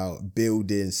 is about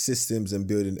building systems and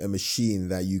building a machine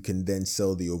that you can then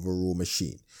sell the overall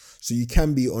machine. So you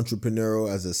can be entrepreneurial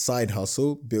as a side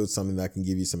hustle, build something that can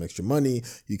give you some extra money.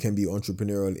 You can be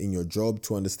entrepreneurial in your job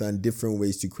to understand different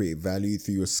ways to create value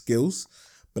through your skills.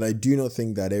 But I do not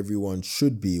think that everyone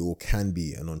should be or can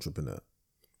be an entrepreneur.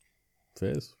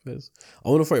 Fairs. I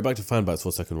want to throw it back to Fanbytes for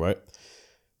a second, right?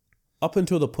 Up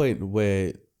until the point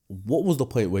where, what was the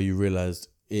point where you realized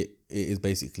it is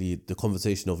basically the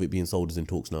conversation of it being sold is in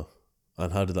talks now?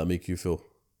 And how did that make you feel?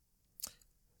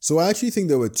 So I actually think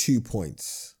there were 2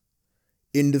 points.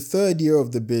 In the third year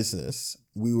of the business,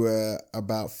 we were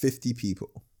about 50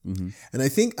 people. And I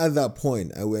think at that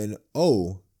point, I went,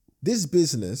 oh, this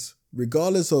business,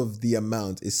 regardless of the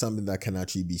amount, is something that can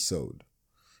actually be sold.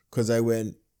 Because I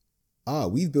went,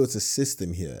 we've built a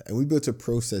system here, and we built a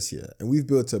process here, and we've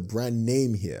built a brand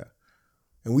name here,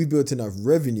 and we've built enough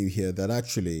revenue here that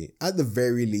actually, at the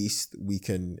very least, we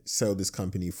can sell this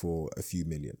company for a few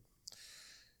million.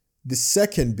 The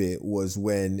second bit was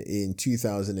when in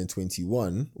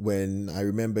 2021, when I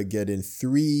remember getting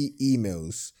 3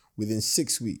 emails within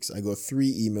 6 weeks. I got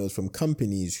 3 emails from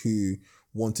companies who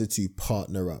wanted to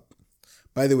partner up.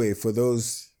 By the way, for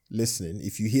those listening,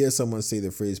 if you hear someone say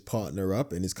the phrase partner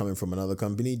up and it's coming from another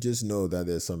company, just know that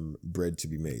there's some bread to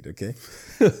be made, okay?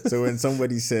 So when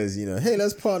somebody says, hey,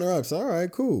 let's partner up, so all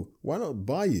right, cool. Why not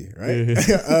buy you, right?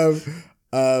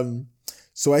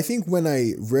 So I think when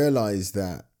I realized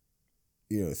that,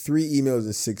 3 emails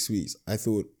in 6 weeks, I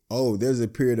thought, oh, there's a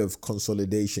period of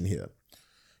consolidation here.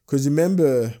 Because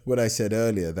remember what I said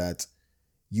earlier, that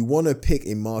you want to pick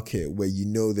a market where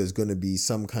there's going to be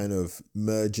some kind of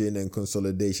merging and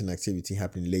consolidation activity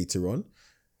happening later on.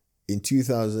 In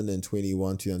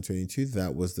 2021, 2022,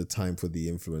 that was the time for the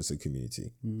influencer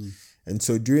community. And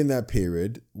so during that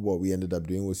period, what we ended up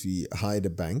doing was we hired a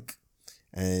bank,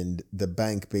 and the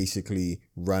bank basically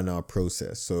ran our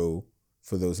process. So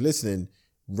for those listening,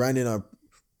 running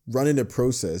a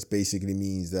process basically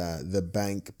means that the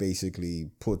bank basically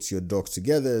puts your docs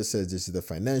together, says this is the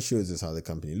financials, this is how the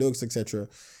company looks, etc.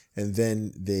 And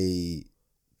then they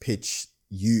pitch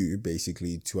you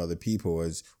basically to other people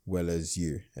as well as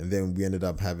you. And then we ended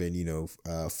up having,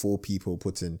 4 people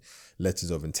put in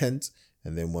letters of intent.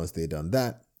 And then once they done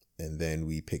that, and then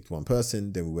we picked one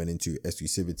person, then we went into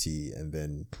exclusivity. And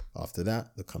then after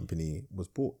that, the company was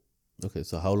bought. Okay,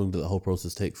 so how long did the whole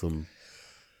process take from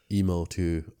email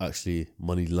to actually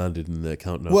money landed in the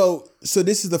account now? Well, so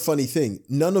this is the funny thing.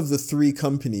 None of the 3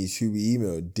 companies who we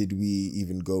emailed did we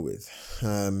even go with.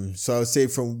 So I would say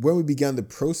from when we began the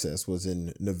process was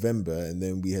in November, and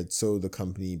then we had sold the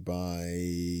company by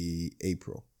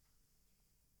April.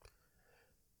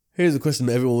 Here's a question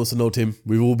that everyone wants to know, Tim.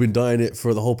 We've all been dying it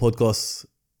for the whole podcast.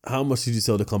 How much did you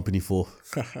sell the company for?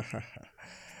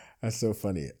 That's so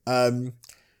funny. The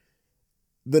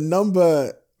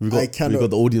number... We've got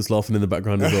the audience laughing in the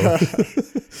background as well.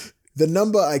 The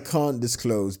number I can't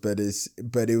disclose, but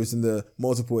it was in the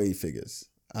multiple 8 figures.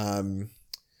 The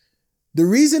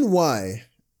reason why,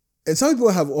 and some people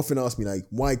have often asked me, like,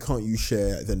 why can't you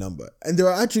share the number? And there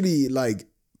are actually, like,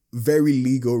 very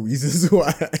legal reasons why.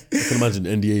 I can imagine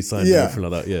NDA signed and everything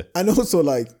like that, yeah. And also,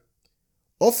 like,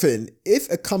 often,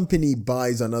 if a company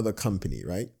buys another company,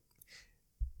 right?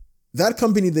 That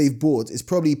company they've bought is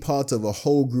probably part of a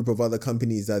whole group of other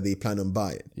companies that they plan on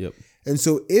buying. Yep. And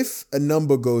so if a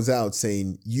number goes out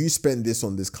saying you spend this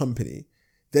on this company,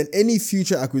 then any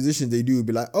future acquisition they do will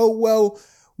be like, oh, well,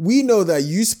 we know that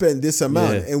you spend this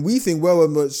amount and we think,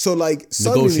 so like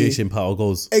suddenly... Negotiation power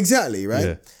goes. Exactly, right?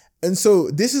 Yeah. And so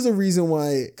this is a reason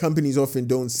why companies often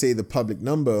don't say the public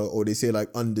number, or they say like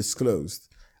undisclosed.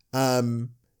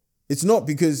 It's not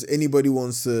because anybody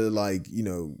wants to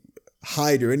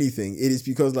hide or anything. It is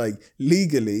because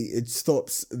legally it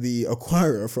stops the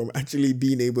acquirer from actually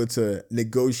being able to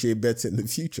negotiate better in the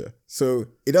future. So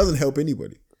it doesn't help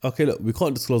anybody. Okay, look, we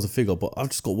can't disclose a figure, but I've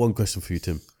just got one question for you,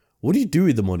 Tim. What do you do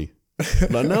with the money?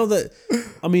 Like now that,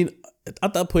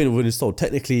 at that point when it's sold,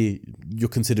 technically you're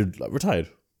considered retired.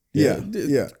 Yeah.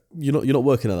 You're not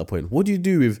working at that point. What do you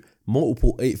do with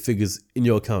multiple 8 figures in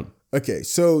your account? Okay,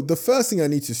 so the first thing I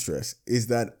need to stress is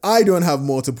that I don't have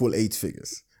multiple 8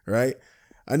 figures. Right?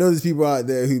 I know there's people out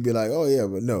there who'd be like, oh yeah,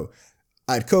 but no.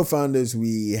 I had co-founders,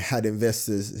 we had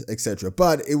investors, etc.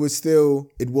 But it's still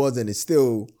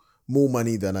more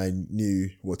money than I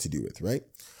knew what to do with, right?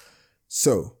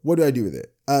 So what do I do with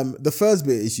it? The first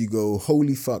bit is you go,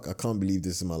 holy fuck, I can't believe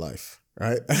this is my life,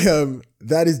 right?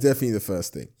 That is definitely the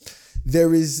first thing.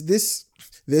 There's this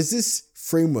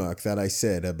framework that I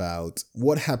said about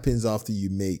what happens after you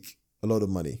make a lot of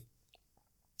money.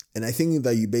 And I think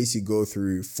that you basically go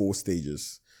through 4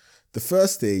 stages. The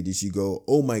first stage is you go,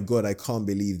 oh my God, I can't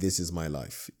believe this is my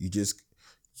life. You just,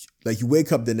 like, you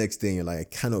wake up the next day and you're like, I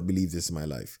cannot believe this is my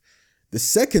life. The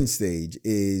second stage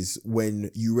is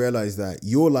when you realize that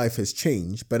your life has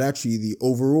changed, but actually the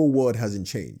overall world hasn't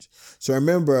changed. So I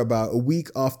remember about a week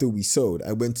after we sold,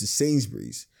 I went to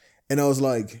Sainsbury's and I was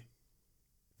like,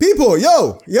 people,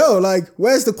 yo, like,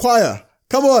 where's the choir?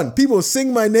 Come on, people,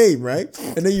 sing my name, right?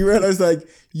 And then you realize, like,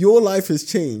 your life has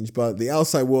changed, but the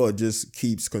outside world just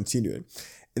keeps continuing.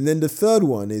 And then the third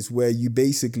one is where you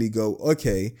basically go,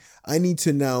 okay, I need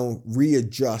to now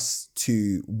readjust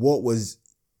to what was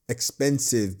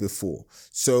expensive before.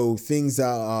 So things that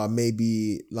are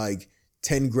maybe like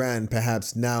 10 grand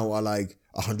perhaps now are like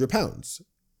 £100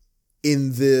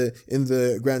 in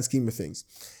the grand scheme of things.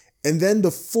 And then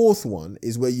the fourth one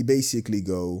is where you basically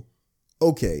go,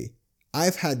 okay,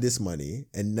 I've had this money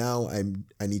and now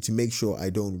I need to make sure I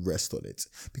don't rest on it.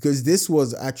 Because this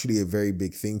was actually a very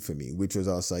big thing for me, which was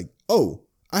I was like, oh,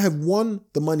 I have won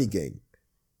the money game.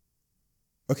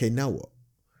 Okay, now what?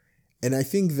 And I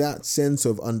think that sense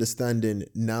of understanding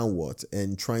now what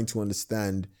and trying to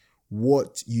understand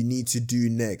what you need to do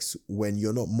next when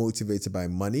you're not motivated by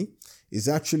money is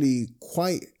actually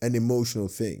quite an emotional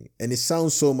thing. And it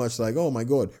sounds so much like, oh my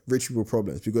God, rich people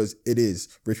problems, because it is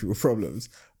rich people problems,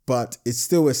 but it's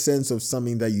still a sense of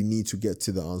something that you need to get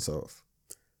to the answer of.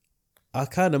 I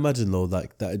can't imagine though,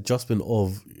 like that adjustment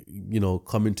of, you know,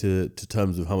 coming to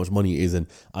terms with how much money it is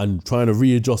and trying to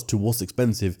readjust to what's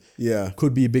expensive. Yeah.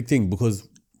 Could be a big thing because,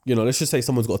 you know, let's just say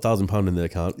someone's got £1,000 in their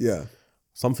account. Yeah.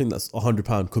 Something that's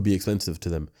 £100 could be expensive to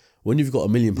them. When you've got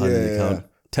 £1 million in the account,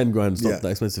 10 grand is not that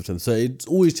expensive to them. So it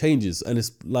always changes. And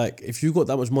it's like, if you've got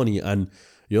that much money and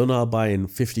you're now buying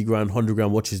 50 grand, 100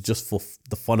 grand watches just for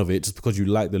the fun of it, just because you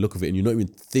like the look of it and you're not even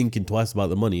thinking twice about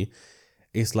the money,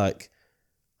 it's like,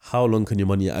 how long can your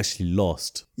money actually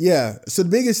last? Yeah. So the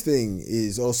biggest thing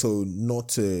is also not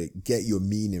to get your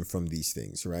meaning from these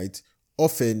things, right?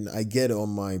 Often I get on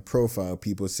my profile,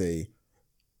 people say,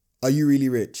 are you really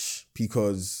rich?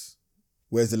 Because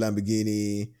where's the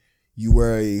Lamborghini? You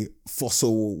wear a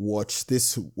fossil watch.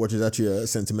 This watch is actually a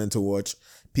sentimental watch.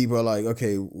 People are like,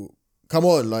 okay, come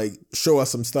on, like, show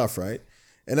us some stuff, right?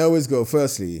 And I always go,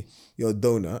 firstly, you're a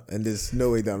donut and there's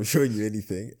no way that I'm showing you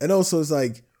anything. And also it's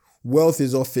like, wealth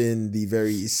is often the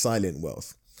very silent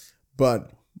wealth.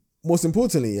 But most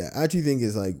importantly, I actually think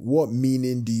is like, what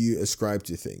meaning do you ascribe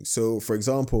to things? So for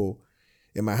example,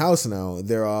 in my house now,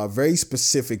 there are very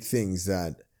specific things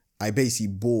that I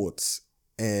basically bought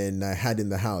and I had in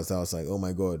the house. I was like, oh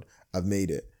my God, I've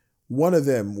made it. One of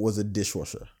them was a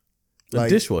dishwasher. A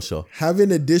dishwasher?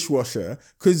 Having a dishwasher,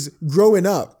 because growing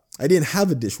up, I didn't have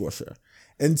a dishwasher.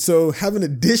 And so having a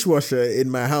dishwasher in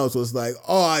my house was like,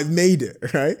 oh, I've made it,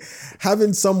 right?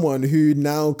 Having someone who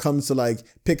now comes to like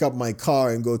pick up my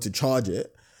car and go to charge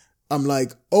it, I'm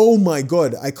like, oh my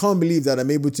God, I can't believe that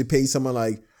I'm able to pay someone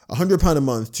like £100 a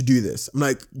month to do this. I'm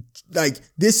like,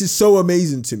 this is so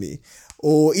amazing to me.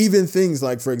 Or even things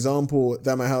like, for example,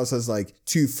 that my house has like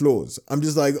 2 floors. I'm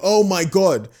just like, oh my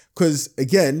God. Because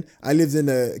again, I lived in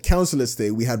a council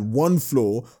estate. We had 1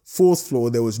 floor, 4th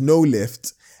floor, there was no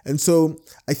lift. And so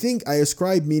I think I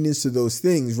ascribe meanings to those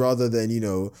things rather than, you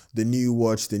know, the new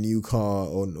watch, the new car,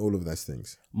 and all of those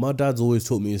things. My dad's always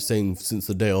taught me a saying since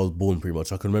the day I was born, pretty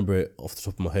much. I can remember it off the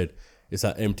top of my head. It's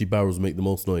that empty barrels make the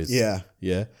most noise. Yeah.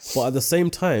 Yeah. But at the same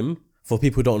time, for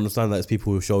people who don't understand that, it's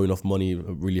people who are showing off money,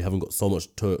 really haven't got so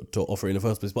much to offer in the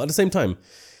first place. But at the same time,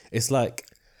 it's like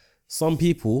some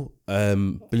people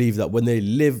believe that when they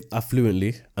live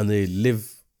affluently,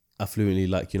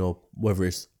 like, you know, whether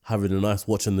it's having a nice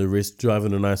watch on the wrist,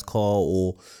 driving a nice car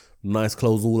or nice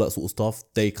clothes, all that sort of stuff,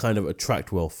 they kind of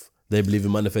attract wealth. They believe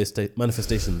in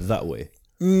manifestation that way.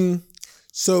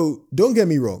 So don't get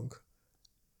me wrong.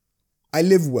 I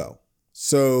live well.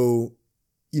 So,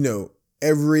 you know,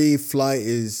 every flight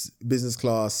is business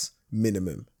class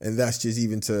minimum. And that's just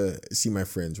even to see my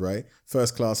friends, right?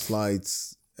 First class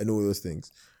flights and all those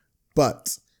things.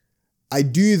 But I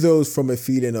do those from a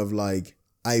feeling of like,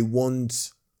 I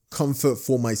want comfort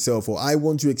for myself, or I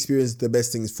want to experience the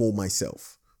best things for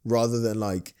myself rather than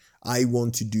like, I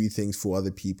want to do things for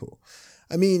other people.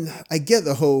 I mean, I get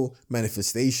the whole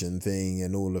manifestation thing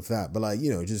and all of that, but like,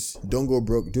 you know, just don't go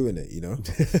broke doing it, you know?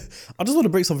 I just want to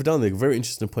break something down there. Very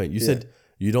interesting point. You said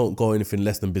you don't go anything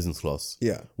less than business class.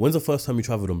 Yeah. When's the first time you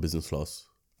traveled on business class?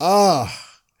 I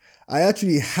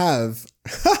actually have.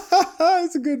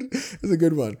 It's a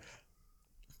good one.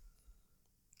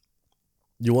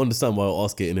 You understand why I'll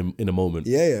ask it in a moment.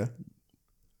 Yeah.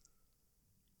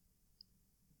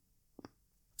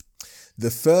 The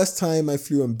first time I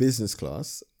flew on business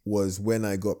class was when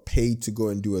I got paid to go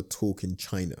and do a talk in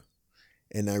China.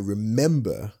 And I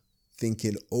remember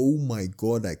thinking, oh my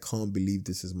God, I can't believe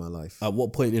this is my life. At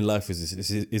what point in life is this?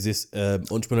 Is this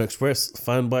Entrepreneur Express,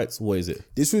 Fan Bites? What is it?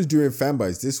 This was during Fan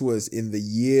Bites. This was in the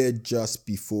year just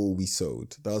before we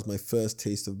sold. That was my first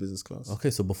taste of business class.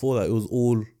 Okay, so before that, it was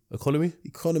all economy?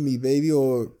 Economy, baby,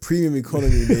 or premium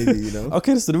economy, maybe, you know?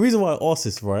 Okay, so the reason why I asked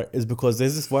this, right, is because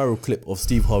there's this viral clip of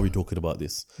Steve Harvey talking about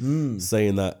this,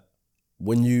 saying that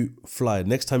when you fly,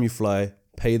 next time you fly,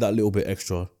 pay that little bit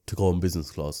extra to go on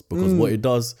business class, because what it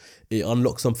does, it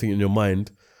unlocks something in your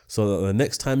mind so that the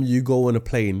next time you go on a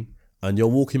plane and you're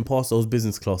walking past those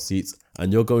business class seats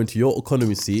and you're going to your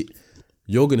economy seat,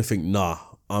 you're going to think, nah,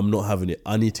 I'm not having it.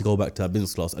 I need to go back to that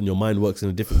business class. And your mind works in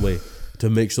a different way to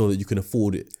make sure that you can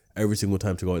afford it every single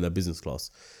time to go in that business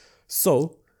class.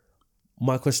 So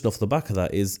my question off the back of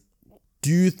that is,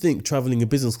 do you think traveling in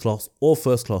business class or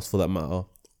first class for that matter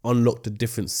unlocked a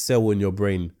different cell in your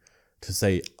brain to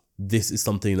say, this is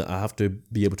something that I have to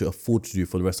be able to afford to do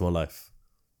for the rest of my life?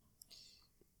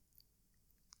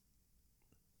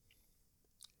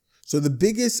 So the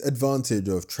biggest advantage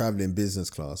of traveling business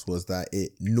class was that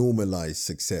it normalized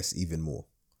success even more.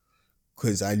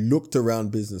 Because I looked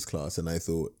around business class and I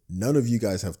thought, none of you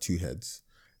guys have two heads.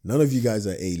 None of you guys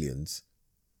are aliens.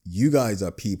 You guys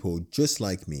are people just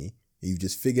like me. You've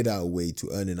just figured out a way to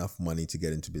earn enough money to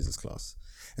get into business class.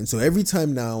 And so every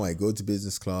time now I go to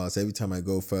business class, every time I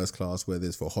go first class, whether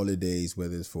it's for holidays,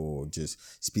 whether it's for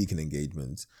just speaking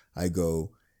engagements, I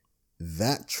go,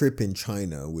 that trip in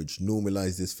China, which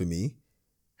normalized this for me,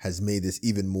 has made this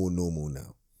even more normal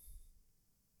now.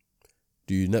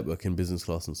 Do you network in business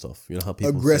class and stuff? You know how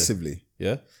people aggressively say,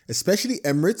 yeah? Especially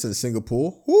Emirates and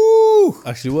Singapore. Woo!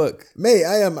 Actually work. Mate,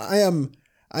 I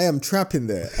am trapping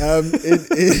there.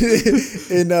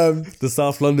 The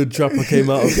South London trapper came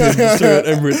out of the show at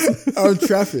Emirates. I'm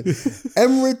trapping.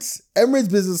 Emirates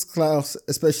business class,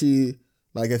 especially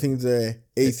like I think the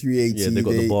A380. Yeah, they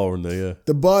got the bar on there, yeah.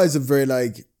 The bar is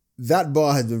that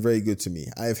bar has been very good to me.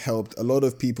 I've helped a lot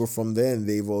of people from there and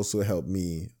they've also helped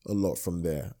me a lot from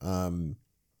there.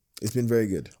 It's been very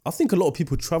good. I think a lot of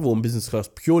people travel on business class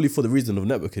purely for the reason of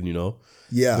networking, you know?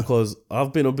 Yeah. Because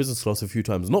I've been on business class a few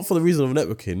times. Not for the reason of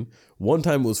networking. One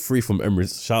time it was free from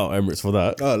Emirates. Shout out Emirates for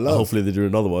that. Oh, love. Hopefully they do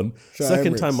another one.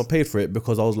 Second Emirates. time I paid for it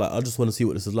because I was like, I just want to see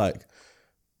what this is like.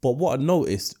 But what I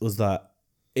noticed was that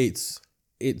it's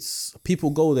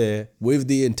people go there with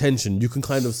the intention. You can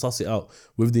kind of suss it out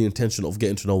with the intention of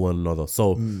getting to know one another.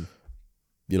 So,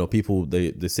 you know, people,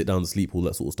 they sit down and sleep, all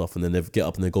that sort of stuff. And then they get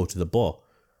up and they go to the bar.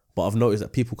 But I've noticed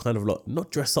that people kind of like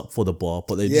not dress up for the bar,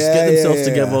 but they just get themselves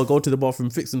together, go to the bathroom,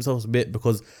 fix themselves a bit,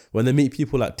 because when they meet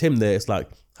people like Tim there, it's like,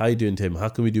 how you doing, Tim? How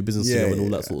can we do business together and all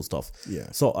that sort of stuff? Yeah.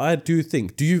 So I do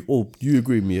think, do you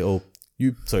agree with me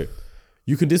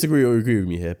you can disagree or agree with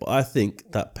me here, but I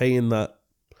think that paying that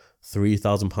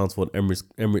 £3,000 for an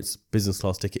Emirates business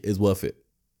class ticket is worth it.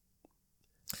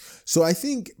 So I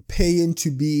think paying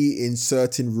to be in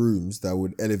certain rooms that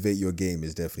would elevate your game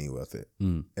is definitely worth it.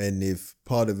 And if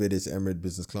part of it is Emirates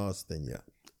business class, then yeah.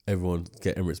 Everyone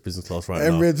get Emirates business class right now.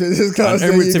 Emirates business class.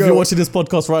 And Emirates, if you're watching this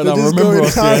podcast right now, remember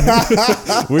us.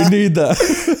 Yeah? We need that.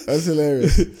 That's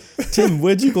hilarious. Tim,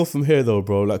 where do you go from here though,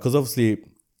 bro? Like, because obviously,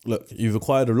 look, you've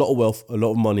acquired a lot of wealth, a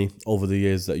lot of money over the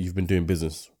years that you've been doing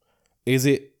business.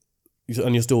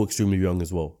 And you're still extremely young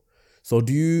as well. So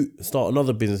do you start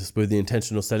another business with the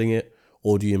intention of selling it,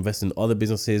 or do you invest in other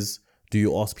businesses? Do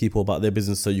you ask people about their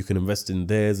business so you can invest in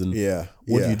theirs? And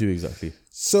what do you do exactly?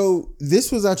 So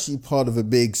this was actually part of a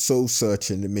big soul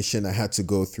searching mission I had to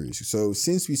go through. So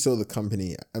since we sold the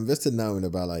company, I invested now in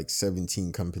about like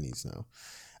 17 companies now.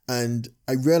 And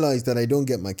I realized that I don't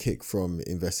get my kick from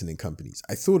investing in companies.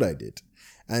 I thought I did.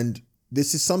 And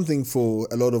this is something for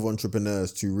a lot of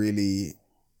entrepreneurs to really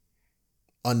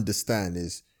understand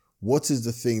is, what is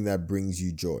the thing that brings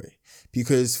you joy?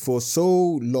 Because for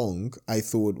so long, I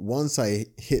thought once I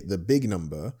hit the big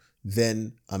number,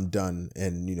 then I'm done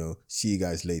and, see you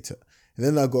guys later. And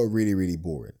then that got really, really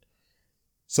boring.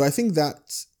 So I think that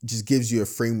just gives you a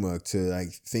framework to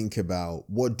like think about,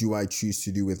 what do I choose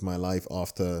to do with my life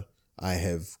after I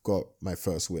have got my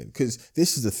first win? Because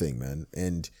this is the thing, man.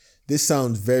 And this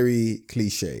sounds very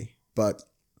cliche, but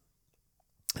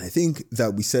I think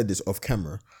that we said this off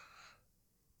camera.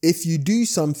 If you do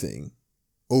something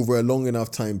over a long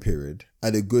enough time period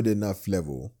at a good enough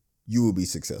level, you will be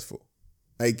successful.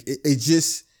 Like it's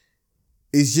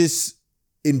just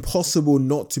impossible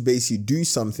not to basically do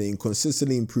something,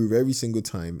 consistently improve every single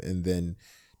time, and then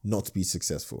not be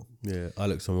successful. Yeah,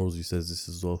 Alex Hormozy says this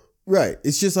as well. Right.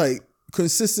 It's just like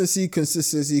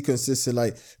Consistent.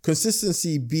 Like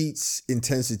consistency beats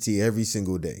intensity every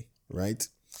single day, right?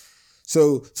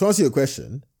 So to answer your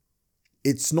question,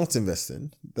 it's not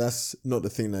investing. That's not the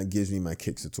thing that gives me my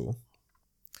kicks at all.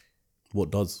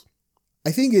 What does?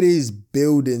 I think it is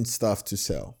building stuff to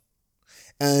sell.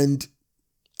 And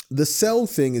the sell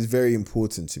thing is very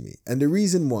important to me. And the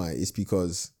reason why is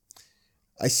because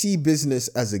I see business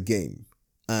as a game.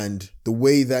 And the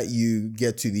way that you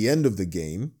get to the end of the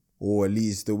game, or at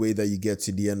least the way that you get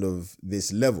to the end of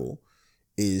this level,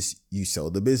 is you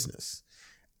sell the business.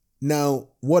 Now,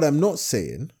 what I'm not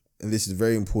saying, and this is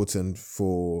very important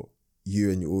for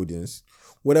you and your audience,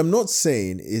 what I'm not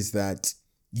saying is that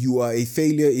you are a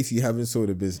failure if you haven't sold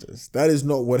a business. That is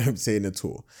not what I'm saying at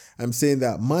all. I'm saying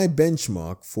that my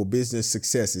benchmark for business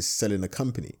success is selling a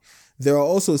company. There are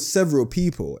also several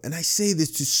people, and I say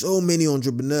this to so many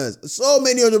entrepreneurs.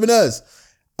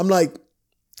 I'm like,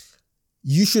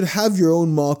 you should have your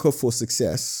own marker for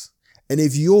success. And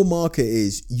if your marker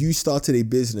is you started a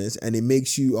business and it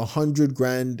makes you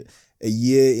 $100,000 a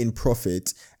year in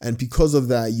profit, and because of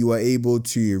that, you are able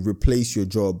to replace your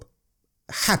job,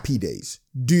 happy days.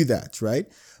 Do that, right?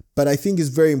 But I think it's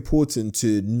very important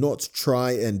to not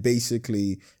try and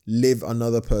basically live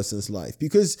another person's life,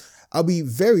 because I'll be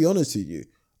very honest with you.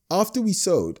 After we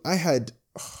sold, I had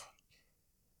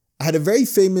a very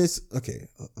famous,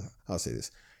 I'll say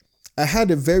this. I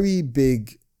had a very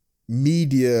big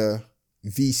media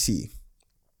VC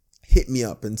hit me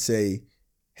up and say,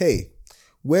 hey,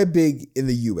 we're big in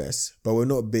the US, but we're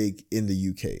not big in the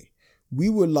UK. We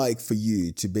would like for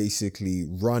you to basically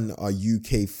run our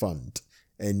UK fund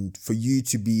and for you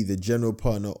to be the general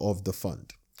partner of the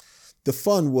fund. The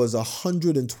fund was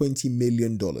 $120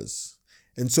 million.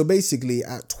 And so basically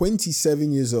at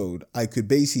 27 years old, I could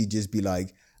basically just be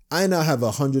like, I now have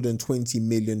a $120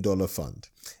 million fund.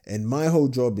 And my whole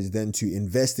job is then to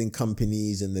invest in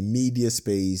companies in the media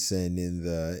space and in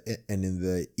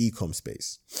the e-com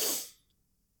space.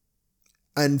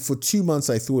 And for 2 months,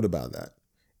 I thought about that.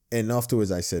 And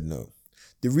afterwards, I said no.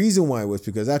 The reason why was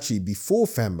because actually before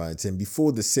Fanbytes and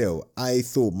before the sale, I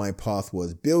thought my path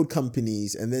was build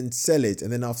companies and then sell it.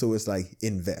 And then afterwards, like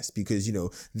invest, because, you know,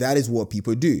 that is what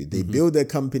people do. They build their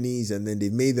companies and then they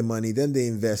made the money, then they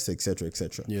invest, etc.,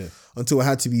 etc. Yeah. Until I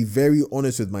had to be very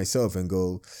honest with myself and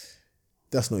go,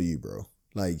 that's not you, bro.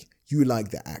 Like, you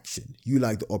like the action. You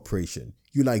like the operation.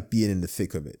 You like being in the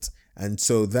thick of it. And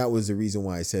so that was the reason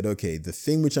why I said, okay, the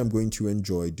thing which I'm going to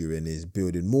enjoy doing is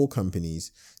building more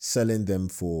companies, selling them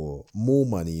for more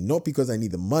money, not because I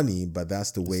need the money, but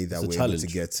that's the way that we're able to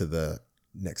get to the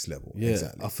next level. Yeah,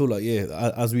 exactly. I feel like,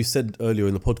 as we said earlier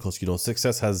in the podcast, you know,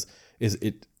 success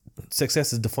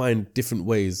is defined different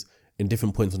ways in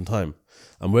different points in time.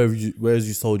 And whereas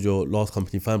you sold your last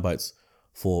company, Fanbytes,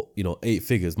 for, you know,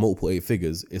 multiple eight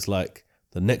figures, it's like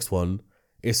the next one,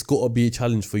 it's got to be a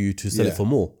challenge for you to sell it for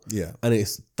more. Yeah. And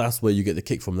that's where you get the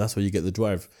kick from. That's where you get the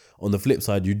drive. On the flip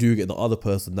side, you do get the other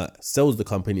person that sells the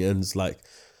company and it's like,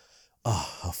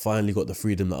 I finally got the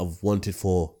freedom that I've wanted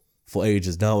for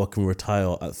ages. Now I can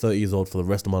retire at 30 years old for the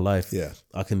rest of my life. Yeah.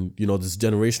 I can, you know, this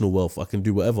generational wealth, I can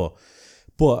do whatever.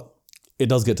 But it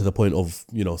does get to the point of,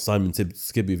 you know, Simon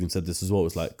Skibby even said this as well.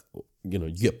 It's like, you know,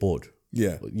 you get bored.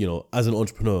 Yeah. You know, as an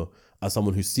entrepreneur, as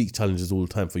someone who seeks challenges all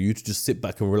the time, for you to just sit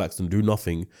back and relax and do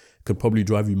nothing could probably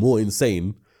drive you more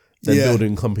insane than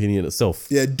building a company in itself.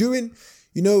 Yeah,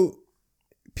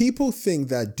 people think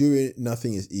that doing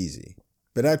nothing is easy,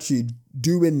 but actually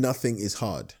doing nothing is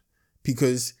hard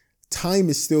because time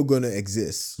is still going to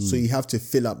exist. So you have to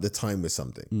fill up the time with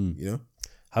something, you know?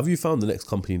 Have you found the next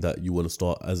company that you want to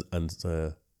start and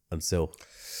sell?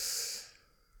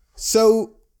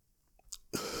 So...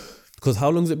 Because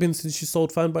how long has it been since you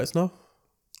sold Fanbytes now?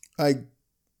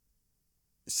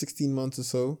 16 months or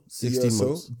so. 16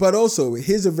 months. But also,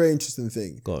 here's a very interesting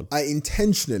thing. Go on. I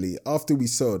intentionally, after we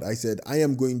sold, I said, I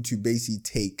am going to basically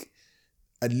take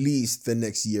at least the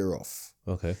next year off.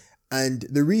 Okay. And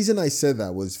the reason I said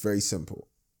that was very simple.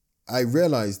 I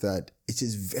realized that it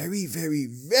is very, very,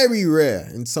 very rare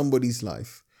in somebody's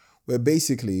life where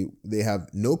basically they have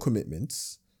no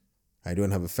commitments. I don't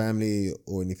have a family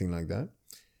or anything like that.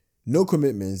 No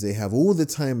commitments. They have all the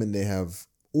time and they have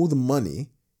all the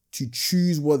money to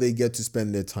choose what they get to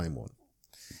spend their time on.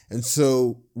 And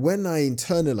so when I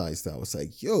internalized that, I was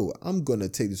like, yo, I'm going to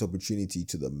take this opportunity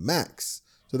to the max.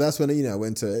 So that's when, you know, I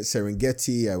went to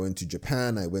Serengeti, I went to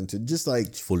Japan, I went to just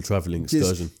like... Full traveling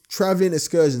excursion. Traveling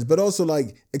excursions, but also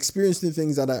like experiencing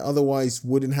things that I otherwise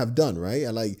wouldn't have done, right? I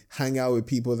like hang out with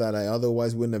people that I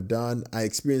otherwise wouldn't have done. I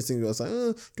experienced things where I was like,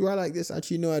 do I like this?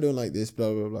 Actually, no, I don't like this,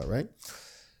 blah, blah, blah, right?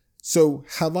 So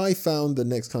have I found the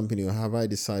next company or have I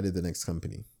decided the next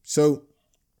company? So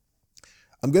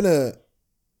I'm going to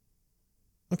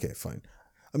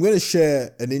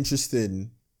share an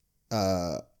interesting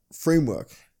framework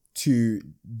to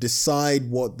decide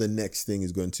what the next thing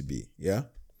is going to be. Yeah.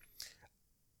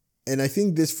 And I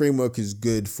think this framework is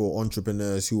good for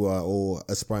entrepreneurs who are all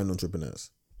aspiring entrepreneurs.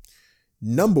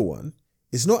 Number one,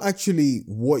 it's not actually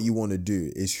what you want to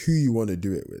do, it's who you want to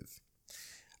do it with.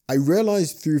 I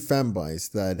realized through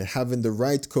Fanbytes that having the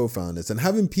right co-founders and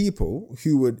having people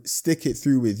who would stick it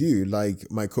through with you, like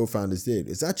my co-founders did,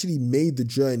 it's actually made the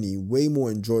journey way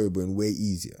more enjoyable and way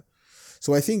easier.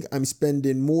 So I think I spend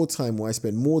more time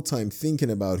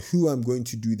thinking about who I'm going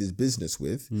to do this business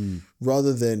with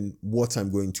rather than what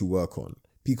I'm going to work on.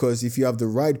 Because if you have the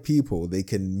right people, they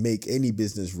can make any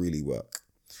business really work.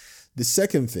 The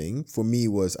second thing for me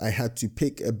was I had to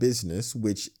pick a business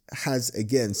which has,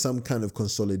 again, some kind of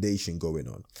consolidation going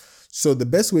on. So the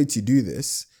best way to do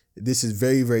this is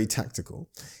very, very tactical,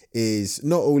 is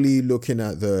not only looking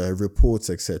at the reports,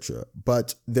 etc.,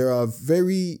 but there are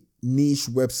very niche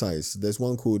websites. There's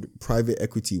one called Private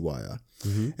Equity Wire.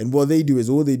 And what they do is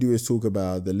talk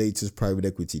about the latest private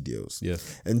equity deals. Yeah.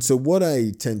 And so what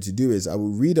I tend to do is I will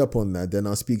read up on that. Then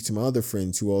I'll speak to my other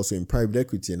friends who are also in private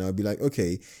equity. And I'll be like,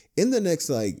 okay, in the next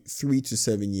 3 to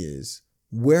 7 years,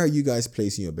 where are you guys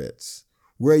placing your bets?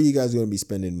 Where are you guys going to be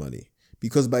spending money?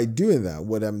 Because by doing that,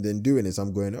 what I'm then doing is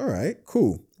I'm going, all right,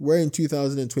 cool. We're in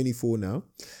 2024 now.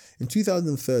 In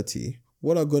 2030,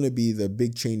 what are going to be the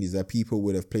big changes that people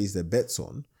would have placed their bets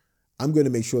on? I'm going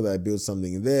to make sure that I build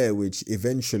something there, which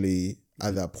eventually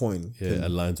at that point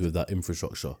aligns with that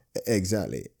infrastructure.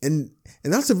 Exactly. And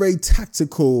that's a very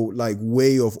tactical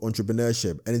way of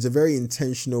entrepreneurship. And it's a very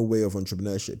intentional way of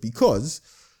entrepreneurship because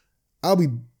I'll be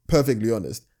perfectly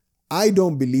honest. I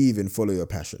don't believe in follow your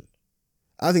passion.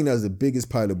 I think that's the biggest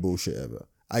pile of bullshit ever.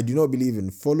 I do not believe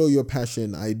in follow your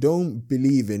passion. I don't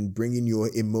believe in bringing your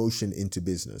emotion into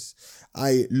business.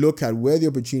 I look at where the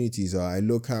opportunities are. I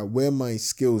look at where my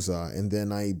skills are, and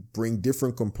then I bring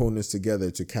different components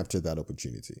together to capture that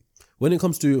opportunity. When it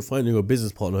comes to finding a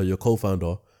business partner, your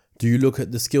co-founder, do you look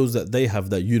at the skills that they have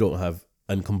that you don't have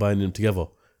and combine them together?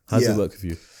 How does it work with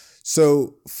you?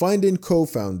 So finding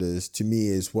co-founders to me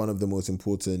is one of the most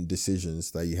important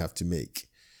decisions that you have to make.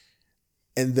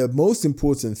 And the most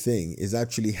important thing is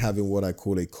actually having what I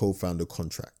call a co-founder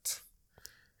contract.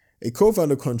 A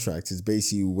co-founder contract is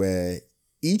basically where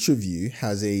each of you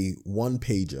has a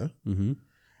one-pager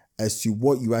as to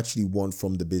what you actually want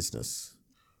from the business.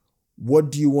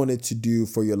 What do you want it to do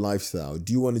for your lifestyle?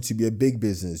 Do you want it to be a big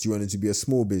business? Do you want it to be a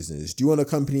small business? Do you want a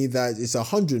company that is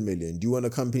 100 million? Do you want a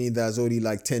company that's already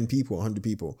 10 people, 100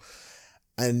 people?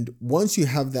 And once you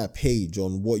have that page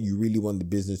on what you really want the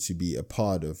business to be a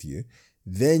part of you,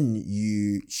 then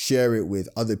you share it with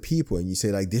other people and you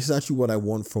say this is actually what I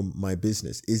want from my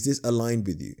business. Is this aligned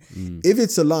with you? If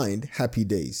it's aligned, happy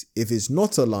days. If it's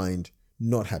not aligned,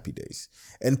 not happy days.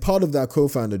 And part of that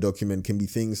co-founder document can be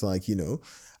things like,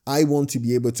 I want to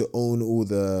be able to own all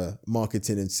the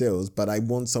marketing and sales, but I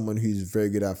want someone who's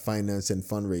very good at finance and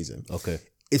fundraising. Okay.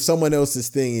 If someone else's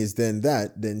thing is then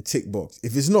tick box.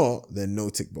 If it's not, then no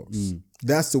tick box.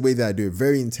 That's the way that I do it.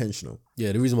 Very intentional.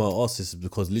 Yeah, the reason why I asked this is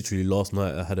because literally last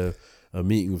night I had a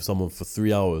meeting with someone for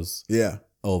 3 hours. Yeah.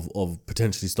 Of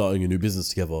potentially starting a new business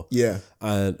together. Yeah.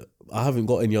 And I haven't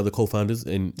got any other co-founders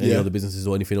in any other businesses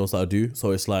or anything else that I do. So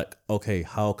it's okay,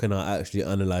 how can I actually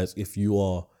analyze if you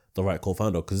are the right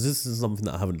co-founder? Because this is something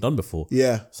that I haven't done before.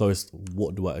 Yeah. So it's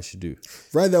what do I actually do?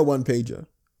 Write that one pager.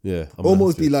 Yeah.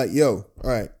 Almost be yo, all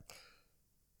right.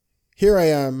 Here I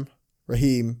am,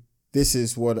 Raheem. This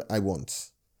is what I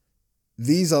want.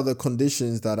 These are the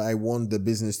conditions that I want the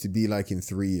business to be like in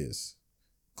 3 years.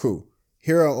 Cool.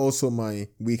 Here are also my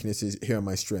weaknesses. Here are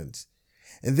my strengths.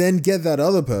 And then get that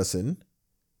other person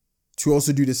to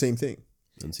also do the same thing.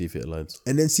 And see if it aligns.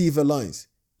 And then see if it aligns.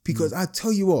 Because I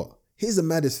tell you what, here's the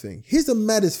maddest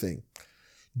thing.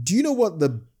 Do you know what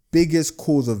the biggest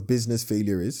cause of business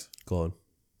failure is? Go on.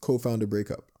 Co-founder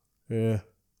breakup. Yeah.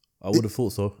 I would have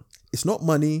thought so. It's not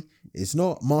money. It's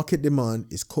not market demand.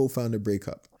 It's co-founder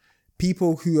breakup.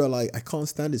 People who are I can't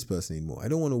stand this person anymore. I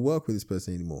don't want to work with this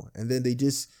person anymore. And then they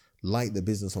just light the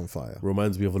business on fire.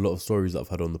 Reminds me of a lot of stories that I've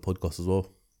had on the podcast as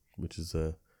well, which is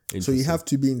interesting. So you have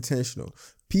to be intentional.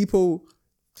 People,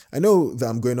 I know that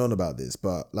I'm going on about this,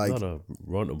 but No,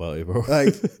 run about it, bro.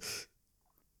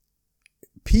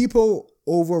 People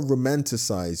over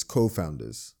romanticize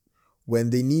co-founders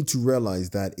when they need to realize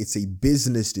that it's a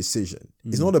business decision.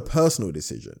 It's not a personal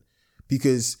decision,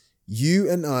 because you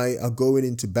and I are going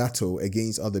into battle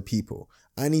against other people.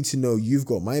 I need to know you've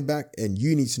got my back and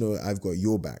you need to know I've got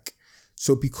your back.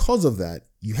 So because of that,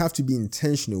 you have to be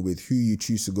intentional with who you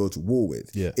choose to go to war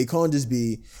with. Yeah. It can't just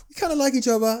be, we kind of like each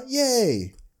other.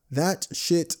 Yay. That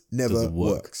shit never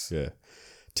works. Yeah.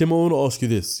 Tim, I want to ask you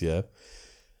this, yeah?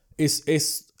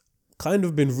 It's kind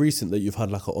of been recent that you've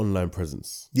had like an online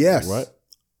presence. Yes. Right?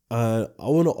 I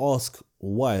want to ask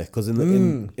why, because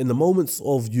in the moments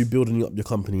of you building up your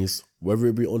companies, whether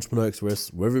it be Entrepreneur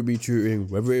Express, whether it be tutoring,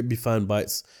 whether it be Fan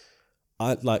Bites,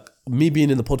 I like me being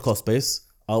in the podcast space,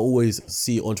 I always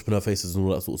see entrepreneur faces and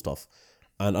all that sort of stuff.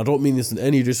 And I don't mean this in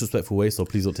any disrespectful way, so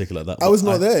please don't take it like that. I was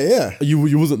not there, yeah.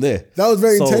 You wasn't there. That was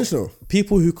very intentional.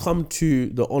 People who come to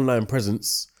the online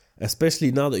presence,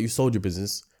 especially now that you sold your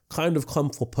business, kind of come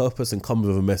for purpose and come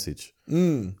with a message.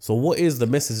 So what is the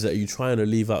message that you're trying to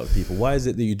leave out with people? Why is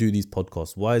it that you do these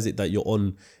podcasts? Why is it that you're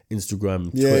on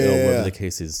Instagram, Twitter, whatever the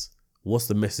case is? What's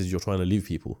the message you're trying to leave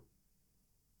people?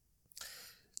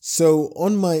 So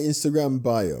on my Instagram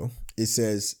bio, it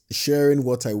says, sharing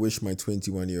what I wish my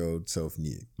 21-year-old self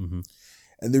knew.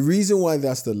 And the reason why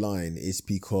that's the line is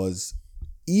because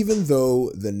even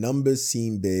though the numbers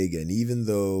seem big and even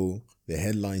though the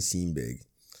headlines seem big,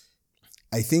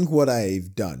 I think what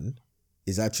I've done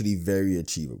is actually very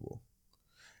achievable.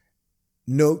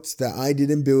 Note that I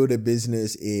didn't build a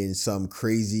business in some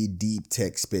crazy deep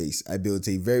tech space. I built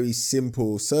a very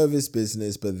simple service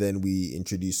business, but then we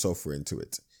introduced software into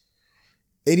it.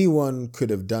 Anyone could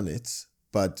have done it,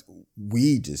 but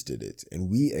we just did it and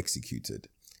we executed.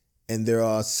 And there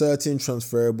are certain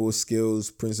transferable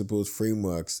skills, principles,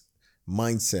 frameworks,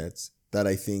 mindsets that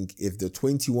I think if the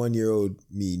 21-year-old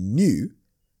me knew,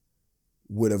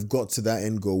 would have got to that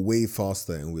end goal way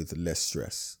faster and with less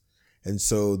stress. And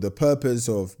so the purpose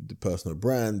of the personal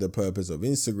brand, the purpose of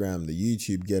Instagram, the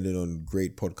YouTube, getting on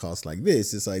great podcasts like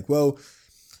this, is like, well,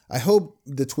 I hope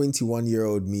the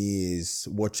 21-year-old me is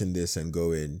watching this and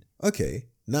going, okay,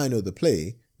 now I know the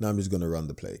play. Now I'm just going to run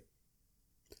the play.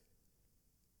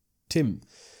 Tim,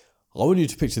 I want you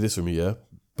to picture this for me, yeah?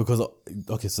 Because,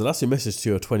 okay, so that's your message to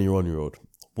your 21-year-old.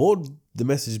 What would the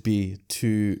message be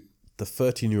to the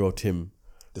 13-year-old Tim?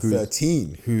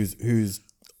 Who's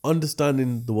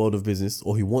understanding the world of business,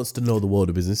 or he wants to know the world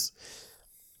of business.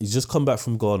 He's just come back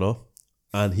from Ghana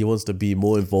and he wants to be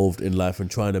more involved in life and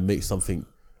trying to make something.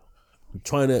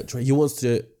 He wants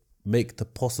to make the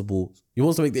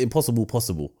impossible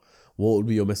possible. What would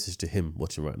be your message to him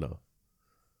watching right now?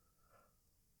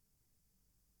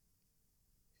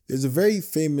 There's a very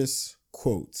famous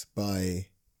quote by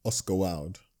Oscar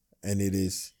Wilde, and it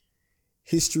is,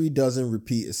 "History doesn't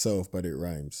repeat itself, but it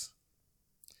rhymes."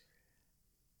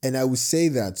 And I would say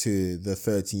that to the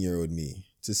 13-year-old me,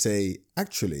 to say,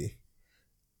 actually,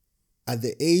 at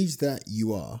the age that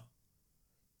you are,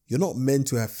 you're not meant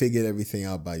to have figured everything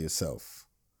out by yourself.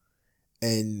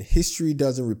 And history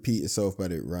doesn't repeat itself,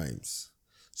 but it rhymes.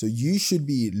 So you should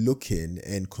be looking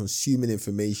and consuming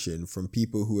information from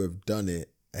people who have done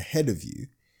it ahead of you.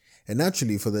 And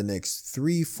actually, for the next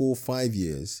 3, 4, 5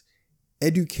 years,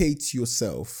 educate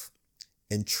yourself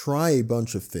and try a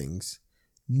bunch of things,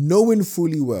 knowing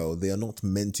fully well they are not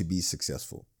meant to be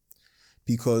successful.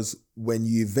 Because when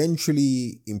you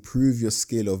eventually improve your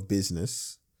skill of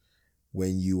business,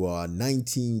 when you are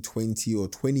 19, 20, or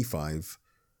 25,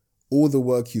 all the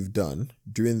work you've done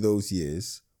during those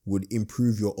years would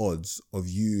improve your odds of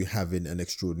you having an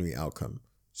extraordinary outcome.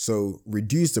 So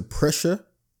reduce the pressure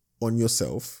on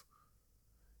yourself.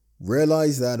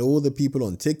 Realize that all the people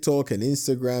on TikTok and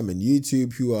Instagram and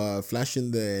YouTube who are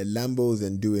flashing their Lambos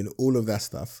and doing all of that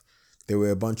stuff, there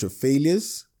were a bunch of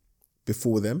failures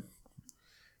before them.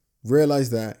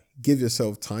 Realize that, give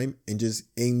yourself time, and just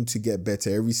aim to get better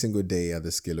every single day at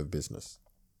the skill of business.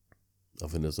 I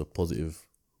think there's a positive,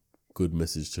 good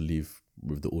message to leave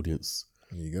with the audience.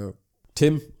 There you go.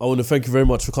 Tim, I want to thank you very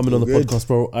much for coming on the podcast,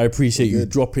 bro. I appreciate you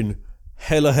dropping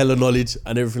hella knowledge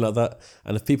and everything like that.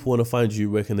 And if people want to find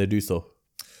you, where can they do so?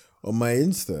 On my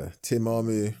Insta, Tim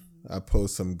ARMOO, I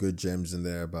post some good gems in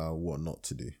there about what not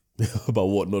to do. About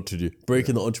what not to do.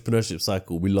 Breaking the entrepreneurship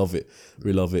cycle. We love it.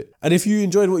 We love it. And if you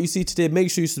enjoyed what you see today,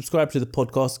 make sure you subscribe to the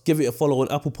podcast. Give it a follow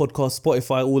on Apple Podcasts,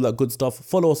 Spotify, all that good stuff.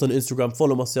 Follow us on Instagram.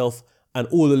 Follow myself. And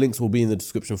all the links will be in the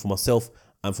description for myself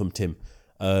and from Tim.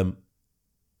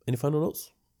 Any final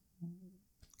notes?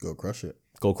 Go crush it.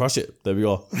 Go crush it. There we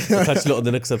are. I'll catch you lot on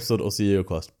the next episode of CEO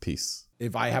Cast. Peace.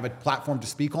 If I have a platform to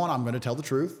speak on, I'm going to tell the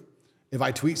truth. If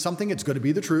I tweet something, it's going to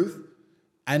be the truth.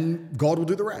 And God will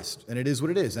do the rest. And it is what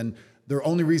it is. And the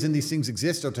only reason these things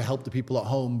exist are to help the people at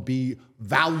home be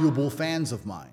valuable fans of mine.